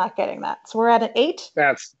not getting that. So we're at an 8.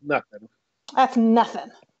 That's nothing. That's nothing.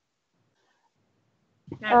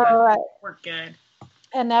 All right, we're good.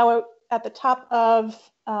 And now we're at the top of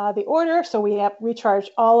the order, so we have recharged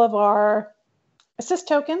all of our assist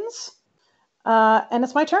tokens, and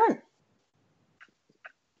it's my turn.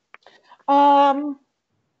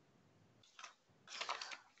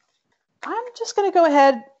 I'm just going to go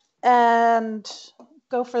ahead and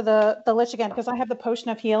go for the Lich again, because I have the potion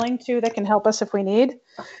of healing too that can help us if we need.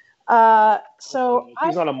 So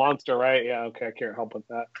he's not a monster, right? Yeah, okay, I can't help with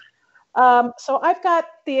that. So I've got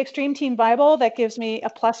the Extreme Team Bible that gives me a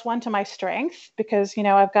 +1 to my strength, because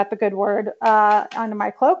I've got the good word under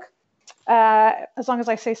my cloak, as long as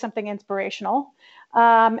I say something inspirational.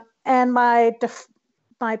 And my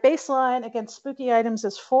baseline against spooky items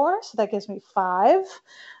is 4, so that gives me 5.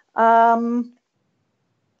 So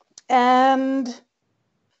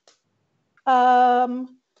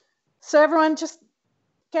everyone just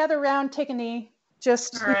gather around, take a knee.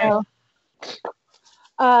 Just, right.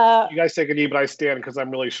 You guys take a knee, but I stand because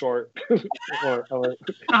I'm really short. The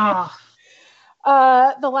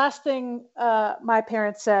last thing my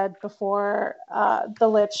parents said before the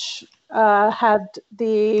Lich had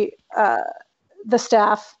the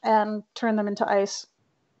staff and turned them into ice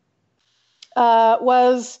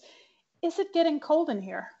was, "Is it getting cold in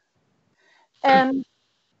here?" And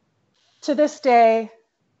to this day,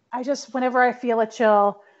 whenever I feel a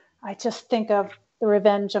chill, I just think of the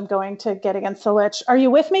revenge I'm going to get against the Lich. Are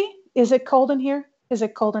you with me? Is it cold in here? Is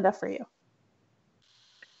it cold enough for you?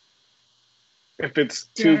 If it's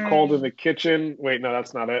too cold in the kitchen, wait, no,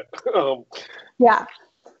 that's not it. Yeah.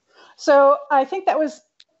 So I think that was.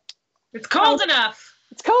 It's cold enough.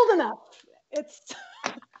 It's cold enough.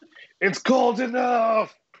 It's cold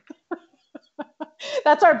enough.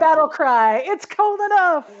 That's our battle cry. It's cold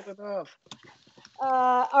enough. Cold enough.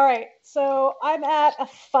 All right, so I'm at a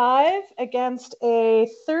 5 against a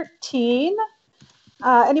 13.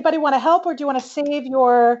 Anybody want to help, or do you want to save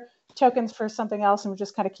your tokens for something else and we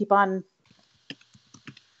just kind of keep on?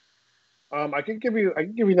 I can give you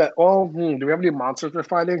that. Oh, do we have any monsters we're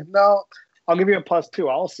fighting? No, I'll give you a +2.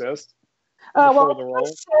 I'll assist. Well, the roll.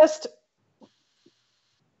 Assist.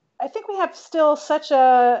 I think we have still such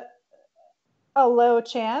a low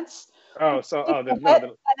chance. Oh, so then,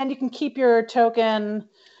 and then you can keep your token.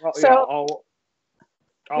 Well, so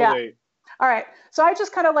I'll wait. All right. So I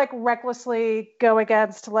just kind of like recklessly go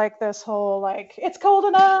against like this whole like it's cold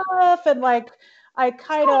enough, and like I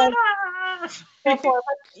kind of go for it,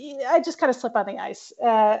 but I just kind of slip on the ice,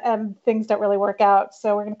 and things don't really work out.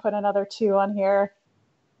 So we're going to put another 2 on here.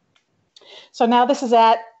 So now this is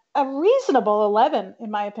at a reasonable 11,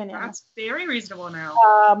 in my opinion. That's very reasonable now.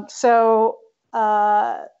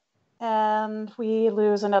 And we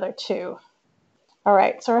lose another 2. All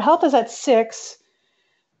right, so our health is at 6.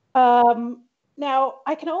 Now,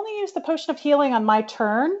 I can only use the potion of healing on my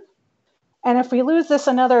turn. And if we lose this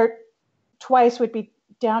another twice, we'd be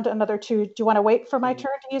down to another 2. Do you want to wait for my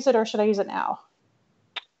turn to use it, or should I use it now?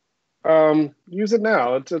 Use it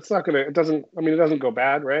now. It's not gonna. It doesn't go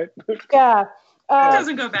bad, right? Yeah. It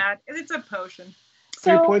doesn't go bad. It's a potion.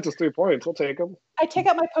 3 points is 3 points. We'll take them. I take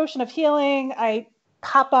out my potion of healing. I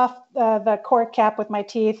pop off the cork cap with my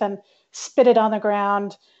teeth and spit it on the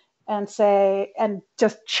ground and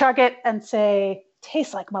just chug it and say,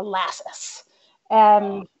 tastes like molasses.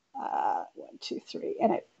 And 1, 2, 3,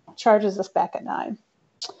 and it charges us back at 9.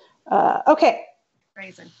 Okay.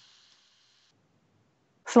 Amazing.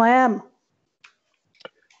 Slam.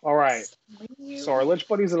 All right. So our Lich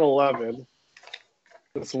Buddy's at 11.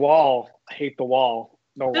 This wall, I hate the wall.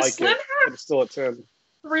 Don't Does like Slim it. have I'm still at 10.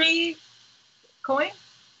 3 coin?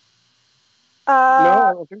 No,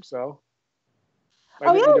 I don't think so.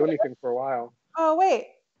 I didn't do yeah. anything for a while. Oh, wait.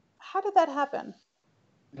 How did that happen?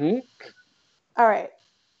 All right.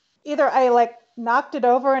 Either I knocked it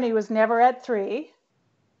over and he was never at 3,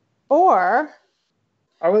 or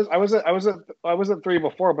I was at 3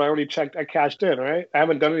 before, but I already checked. I cashed in, right? I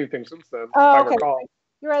haven't done anything since then. Oh, if okay. I recall.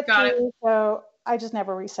 You're at Got 3, so I just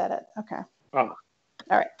never reset it. Okay. Oh.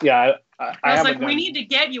 All right. Yeah, I was like, we need to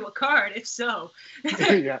get you a card, if so.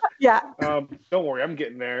 Yeah. Yeah. Don't worry, I'm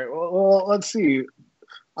getting there. Well, let's see.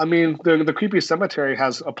 I mean, the creepy cemetery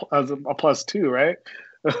has a +2, right?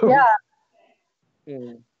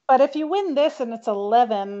 Yeah. But if you win this and it's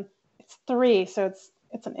 11, it's 3, so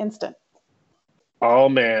it's an instant. Oh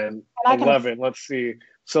man, 11. Let's see.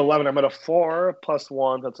 So 11. I'm at a 4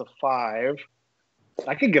 +1. That's a 5.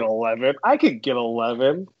 I could get 11. You could get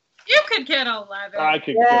 11. I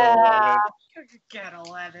could get 11. You could get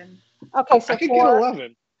 11. Okay, so I could 4. get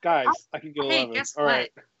 11, guys. I could get 11. Hey, guess All what?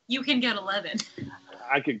 right. You can get 11.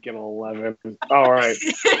 I could get 11. All right.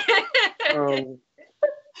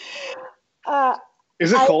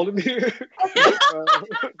 Is it cold in here?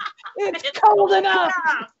 It's cold enough.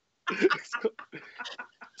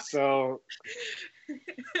 So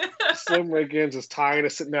Slim Wiggins is tired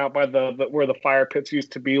of sitting out by the where the fire pits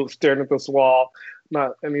used to be, staring at this wall.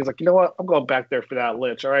 And he's like, you know what? I'm going back there for that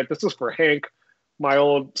Lich. All right, this is for Hank, my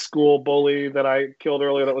old school bully that I killed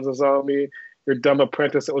earlier. That was a zombie. Your dumb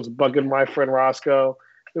apprentice that was bugging my friend Roscoe.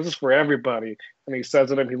 This is for everybody. And he says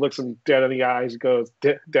to him, he looks him dead in the eyes. He goes,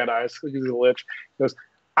 dead eyes. He's a Lich. He goes,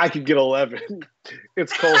 I could get 11.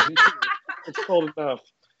 It's cold. It's cold enough.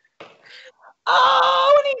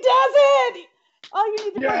 Oh, and he does it! Oh, you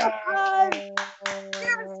need to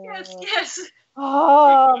Yes.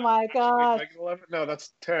 Oh my God. Wait, 11? No,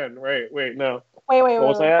 that's 10. Wait, no. Wait. What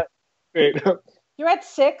was I at? Wait. You're at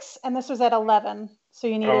 6, and this was at 11. So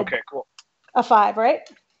you needed okay, cool. a 5, right?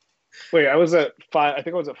 Wait, I was at 5. I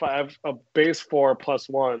think I was at 5. I have a base 4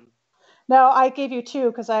 +1. No, I gave you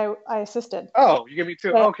 2 because I assisted. Oh, you gave me 2.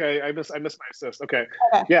 Yeah. Okay, I missed my assist. Okay.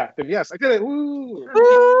 Yeah, then yes, I did it. Woo!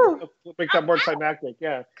 Woo! Make that more climactic.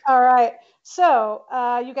 Yeah. All right. So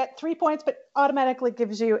you get 3 points, but automatically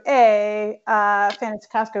gives you a Fantasy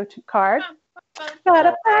Costco card.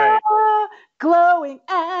 Right. Glowing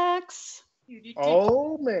axe.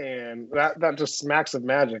 Oh man, that just smacks of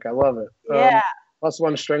magic. I love it. Yeah.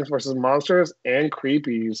 +1 strength versus monsters and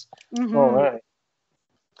creepies. Mm-hmm. All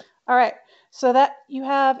right. So that you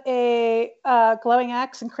have a glowing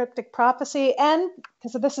axe and cryptic prophecy, and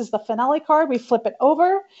because this is the finale card, we flip it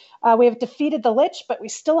over. We have defeated the Lich, but we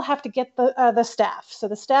still have to get the staff. So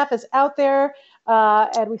the staff is out there,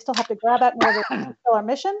 and we still have to grab it in order to fulfill our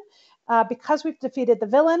mission. Because we've defeated the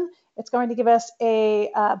villain, it's going to give us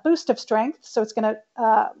a boost of strength. So it's going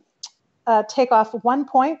to take off 1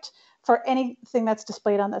 point for anything that's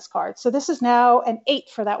displayed on this card. So this is now an 8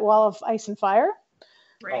 for that wall of ice and fire.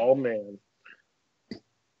 Right. Oh man.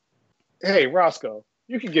 Hey Roscoe,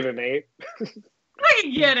 you can get an 8. I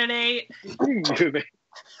can get an 8. You can get an 8.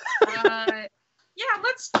 Yeah, you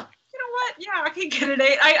know what? Yeah, I can get an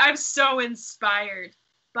 8. I'm so inspired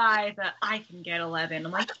by the I can get 11.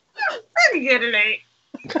 I'm like, I can get an 8.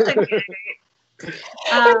 I can get an 8.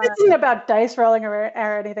 This isn't about dice rolling or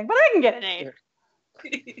anything, but I can get an 8.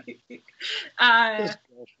 I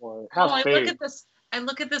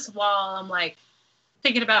look at this wall. I'm like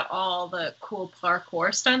thinking about all the cool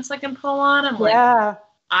parkour stunts I can pull on. I'm like,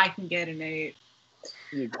 I can get an 8.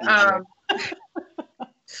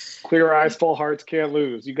 Clear eyes, full hearts, can't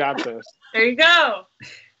lose. You got this. There you go.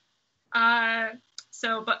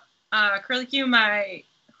 Curly Q, my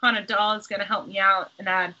haunted doll, is going to help me out and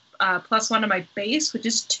add +1 to my base, which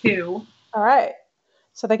is 2. All right.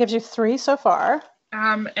 So that gives you 3 so far.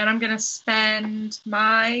 And I'm going to spend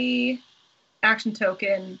my action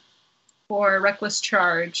token for reckless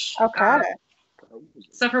charge. Okay.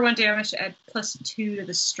 Suffer 1 damage to add +2 to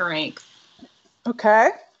the strength.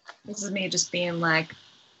 Okay. This is me just being like,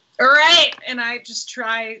 all right, and I just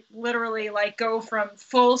try literally like go from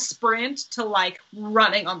full sprint to like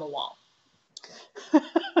running on the wall.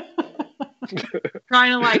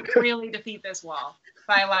 Trying to like really defeat this wall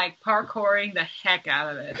by like parkouring the heck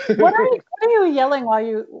out of it. What are you yelling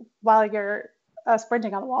while you're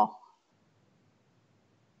sprinting on the wall?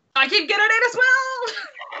 I can get it in as well.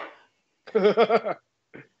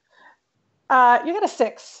 You got a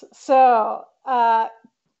 6, so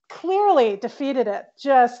clearly defeated it.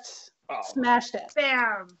 Just smashed it.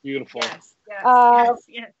 Bam! Beautiful. Yes.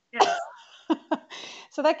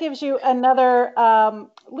 So that gives you another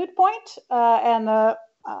loot point, and the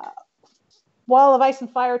wall of ice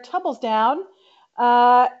and fire tumbles down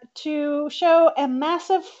to show a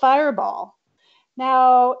massive fireball.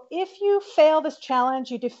 Now, if you fail this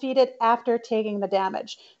challenge, you defeat it after taking the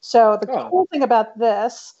damage. So the cool thing about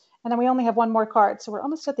this, and then we only have one more card, so we're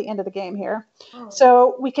almost at the end of the game here.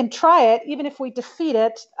 So we can try it, even if we defeat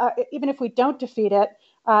it, even if we don't defeat it,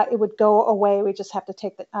 it would go away. We just have to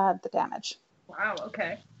take the damage. Wow,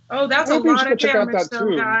 okay. Oh, that's a lot of damage,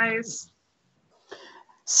 though, guys.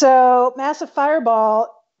 So, massive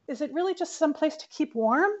fireball, is it really just some place to keep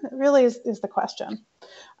warm? It really is the question.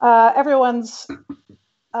 Everyone's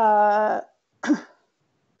action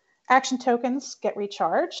tokens get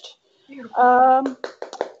recharged.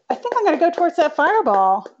 I think I'm going to go towards that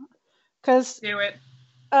fireball. Do it.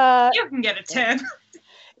 You can get a 10.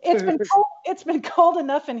 It's been cold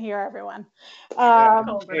enough in here, everyone.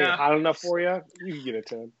 Hot enough for you? You can get a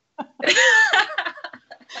 10.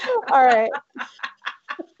 All right.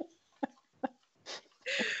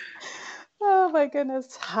 Oh my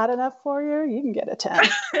goodness, hot enough for you? You can get a 10.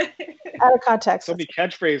 Out of context. So many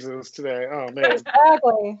catchphrases today. Oh man.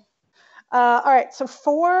 Exactly. All right, so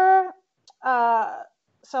 4.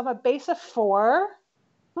 So I'm a base of 4.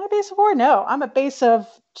 Am I a base of 4? No, I'm a base of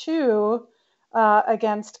 2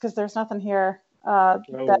 against, because there's nothing here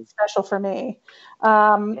that's special for me.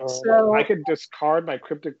 So I could discard my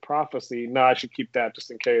cryptic prophecy. No, I should keep that just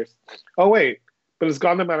in case. Oh wait, but it's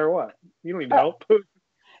gone no matter what. You don't need help.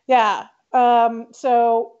 Yeah.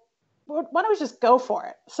 So why don't we just go for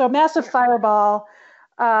it? So massive fireball.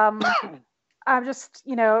 I'm just,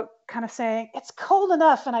 kind of saying it's cold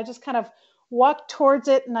enough, and I just kind of walk towards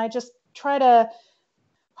it, and I just try to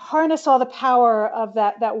harness all the power of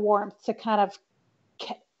that warmth to kind of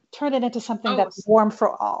turn it into something that's warm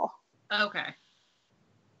for all. Okay.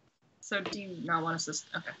 So do you not want us to?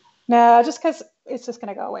 Okay. No, just because it's just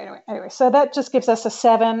going to go away anyway. So that just gives us a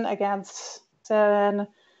 7 against 7.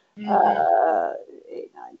 8, 9,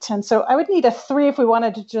 10. So I would need a 3 if we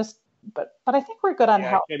wanted to just, but I think we're good on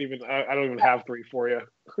health. I don't even have 3 for you.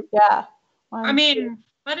 Yeah.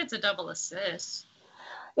 But it's a double assist.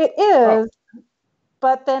 It is,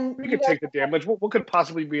 but then we could take the damage. What could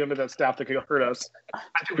possibly be under that staff that could hurt us? I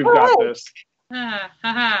think we've got this.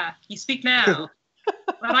 You speak now,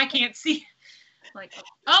 but I can't see. Like,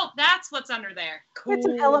 that's what's under there. Cool. It's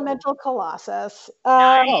an elemental colossus.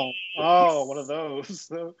 Nice. One of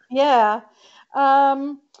those. Yeah.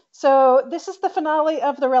 So this is the finale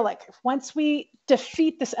of the relic. Once we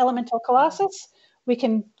defeat this elemental colossus, we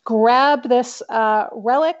can grab this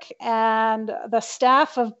relic and the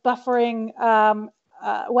staff of buffering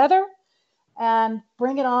weather and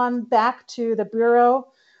bring it on back to the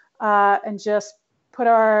bureau and just put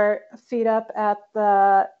our feet up at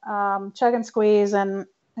the chug and squeeze and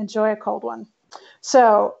enjoy a cold one.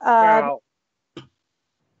 So now,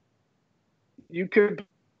 you could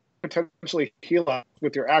potentially heal up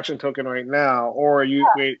with your action token right now, or you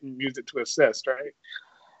wait and use it to assist, right?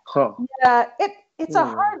 Huh. Yeah, it's a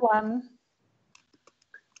hard one.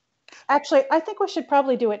 Actually, I think we should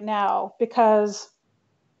probably do it now because,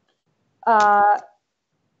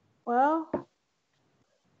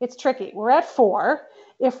 it's tricky. We're at 4.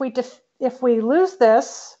 If we lose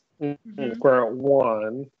this, we're at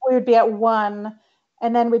 1. We would be at 1,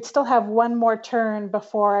 and then we'd still have one more turn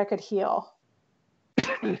before I could heal.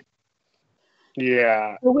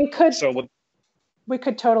 Yeah. We could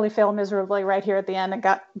totally fail miserably right here at the end and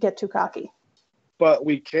get too cocky. But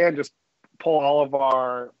we can just pull all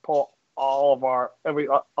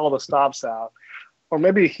the stops out, or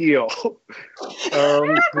maybe heal.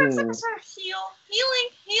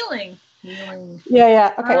 Healing.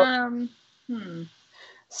 Yeah. Okay.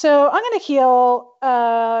 So I'm going to heal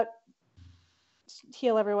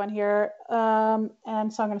everyone here,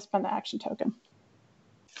 and so I'm going to spend the action token.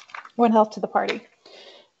 1 health to the party.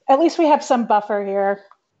 At least we have some buffer here.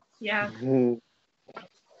 Yeah.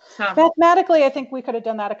 So mathematically, I think we could have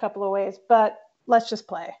done that a couple of ways, but let's just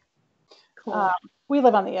play. cool. We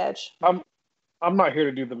live on the edge. I'm not here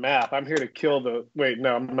to do the math. I'm here to kill the. Wait,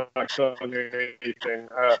 no, I'm not showing anything.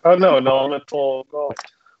 Oh no, elemental. Oh.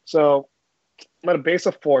 So I'm at a base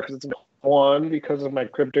of 4 because it's 1 because of my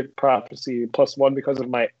cryptic prophecy, plus 1 because of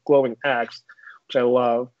my glowing axe, which I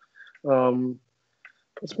love.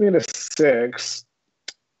 Puts me in a 6,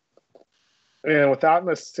 and without an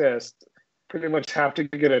assist, pretty much have to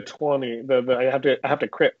get a 20. I have to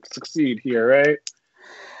crit succeed here, right?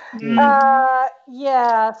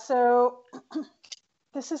 Yeah. So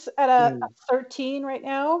this is at a 13 right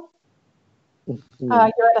now. You're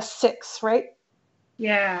at a 6, right?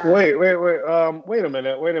 Yeah. Wait a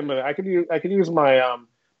minute. I could use my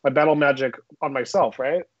my battle magic on myself,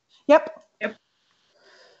 right? Yep.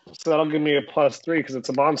 So that'll give me a +3 because it's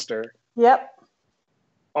a monster. Yep.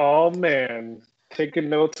 Oh man, taking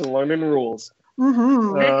notes and learning rules.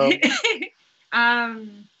 I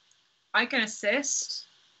can assist.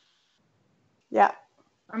 Yeah.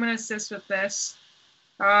 I'm gonna assist with this.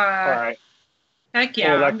 All right. Heck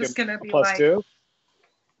yeah! I'm just gonna be like +2.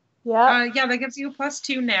 Yeah. Yeah, that gives you a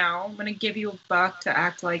 +2 now. I'm gonna give you a buck to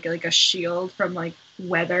act like a shield from like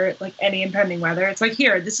weather, like any impending weather. It's like,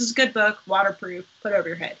 here, this is a good book, waterproof. Put it over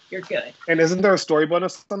your head. You're good. And isn't there a story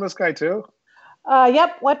bonus on this guy too?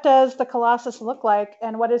 Yep. What does the Colossus look like,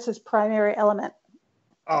 and what is his primary element?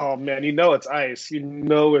 Oh man, it's ice. And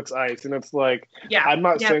it's like, Yeah. I'm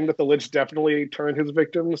not saying that the Lich definitely turned his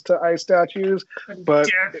victims to ice statues, but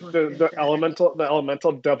the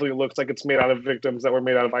elemental definitely looks like it's made out of victims that were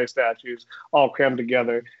made out of ice statues, all crammed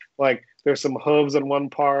together. Like there's some hooves in one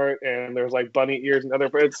part, and there's like bunny ears in other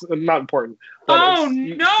parts. It's not important. Oh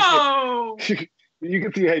no! You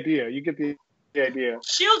get the idea.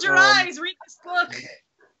 Shield your eyes. Read this book.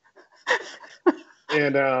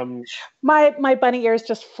 And my bunny ears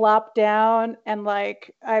just flop down, and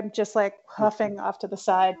like I'm just like huffing off to the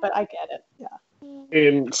side, but I get it. Yeah.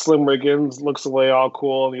 And Slim Riggins looks away all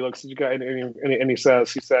cool, and he looks at you guys, and he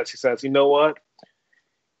says, you know what?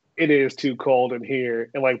 It is too cold in here,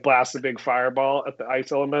 and like blasts a big fireball at the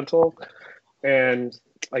ice elemental, and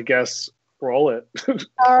I guess roll it.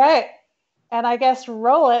 All right, and I guess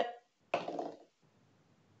roll it.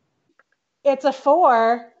 It's a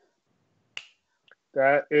 4.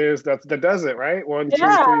 That does it, right? 1, 2,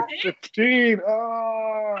 3, 15.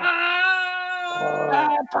 Oh.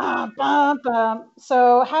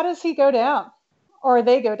 So how does he go down, or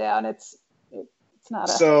they go down? It's not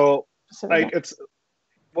a. So like it's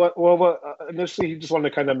what initially he just wanted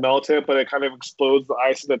to kind of melt it, but it kind of explodes the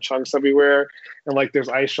ice into chunks everywhere, and like there's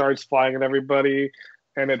ice shards flying at everybody,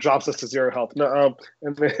 and it drops us to 0 health. No,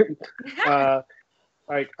 and then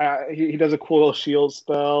he does a cool little shield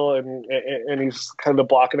spell, and he's kind of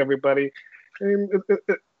blocking everybody. I mean,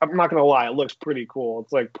 I'm not gonna lie, it looks pretty cool.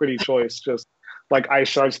 It's like pretty choice, just like ice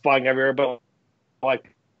shards flying everywhere, but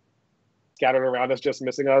like scattered around us, just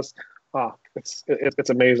missing us. It's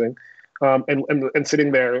amazing. And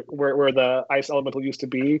sitting there where the ice elemental used to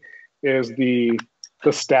be is the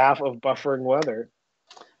staff of buffering weather.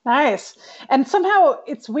 Nice. And somehow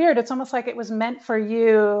it's weird. It's almost like it was meant for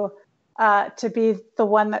you to be the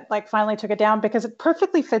one that like finally took it down, because it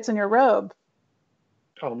perfectly fits in your robe.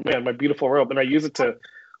 Oh man, my beautiful robe. And I use it to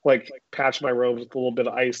like patch my robes with a little bit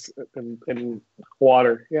of ice and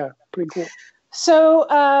water. Yeah, pretty cool.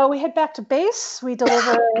 So we head back to base. We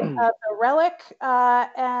deliver the relic,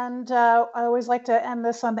 and I always like to end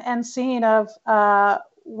this on the end scene of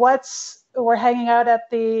we're hanging out at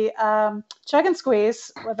the Chug and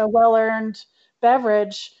Squeeze with a well-earned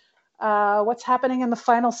beverage. What's happening in the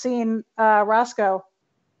final scene, Roscoe?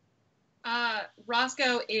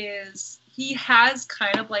 Roscoe he has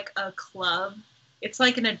kind of like a club. It's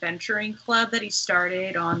like an adventuring club that he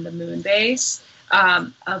started on the moon base,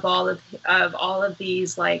 of all of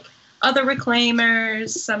these like other reclaimers,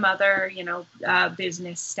 some other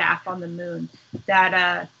business staff on the moon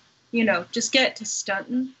that just get to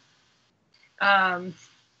stunting. And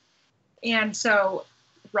so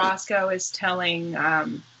Roscoe is telling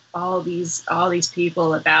all these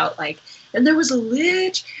people about like, and there was a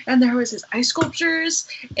lich, and there was his ice sculptures,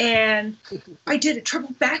 and I did a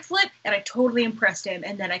triple backflip, and I totally impressed him,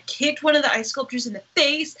 and then I kicked one of the ice sculptures in the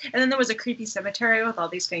face, and then there was a creepy cemetery with all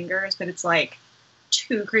these fingers, but it's like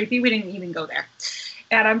too creepy. We didn't even go there.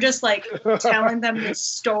 And I'm just like telling them this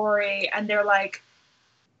story, and they're like,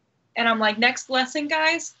 and I'm like, next lesson,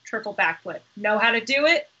 guys, triple backflip. Know how to do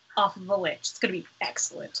it? Off of a lich. It's gonna be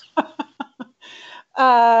excellent.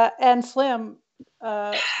 And Slim,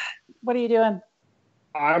 what are you doing?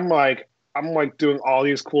 I'm like I'm like doing all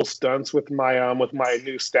these cool stunts with my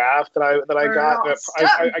new staff that I got.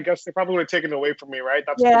 I guess they probably would have taken it away from me, right?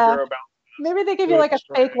 That's what they're about. Maybe they give you like a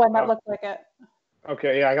fake one that looked like it.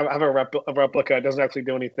 Okay, yeah, I have a replica. It doesn't actually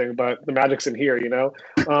do anything, but the magic's in here, you know.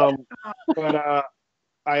 But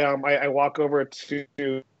I walk over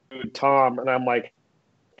to Tom and I'm like,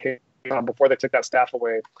 hey, Tom, before they took that staff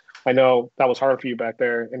away, I know that was hard for you back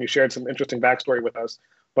there, and you shared some interesting backstory with us.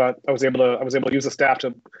 But I was able to use the staff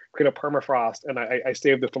to create a permafrost, and I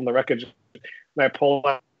saved it from the wreckage. And I pulled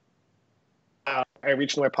out, I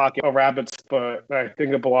reached in my pocket a rabbit's foot. I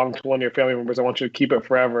think it belonged to one of your family members. I want you to keep it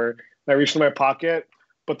forever. And I reached in my pocket,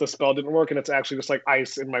 but the spell didn't work, and it's actually just like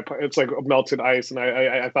ice in my. It's like melted ice, and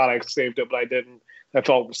I thought I saved it, but I didn't. I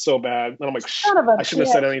felt so bad, and I'm like, I shouldn't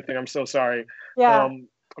have said anything. I'm so sorry. Yeah.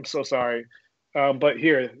 I'm so sorry. But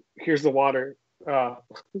here's the water.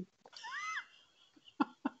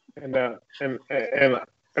 And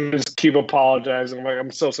just keep apologizing. I'm like,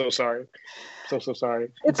 I'm so sorry. So sorry.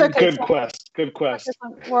 It's okay. Good quest.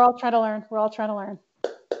 We're all trying to learn.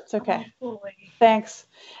 It's okay. Oh, thanks.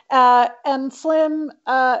 And Slim,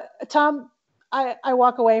 Tom, I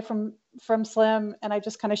walk away from Slim and I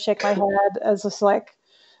just kind of shake my head as just like,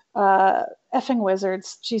 effing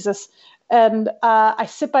wizards, Jesus. And I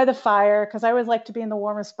sit by the fire because I always like to be in the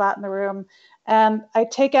warmest spot in the room. And I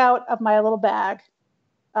take out of my little bag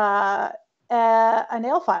a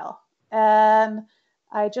nail file, and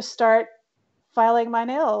I just start filing my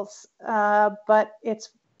nails. But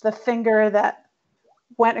it's the finger that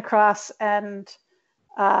went across and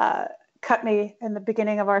cut me in the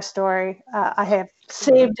beginning of our story. I have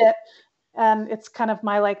saved it, and it's kind of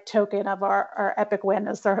my like token of our epic win,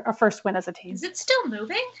 as our first win as a team. Is it still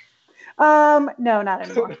moving? No, not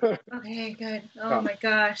anymore. Okay, good. Oh my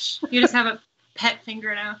gosh, you just have a pet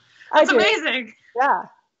finger now. That's amazing. Yeah.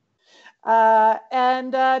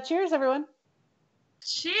 And cheers, everyone.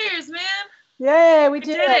 Cheers, man. Yay, we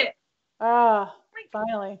did it. Oh,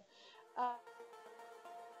 finally.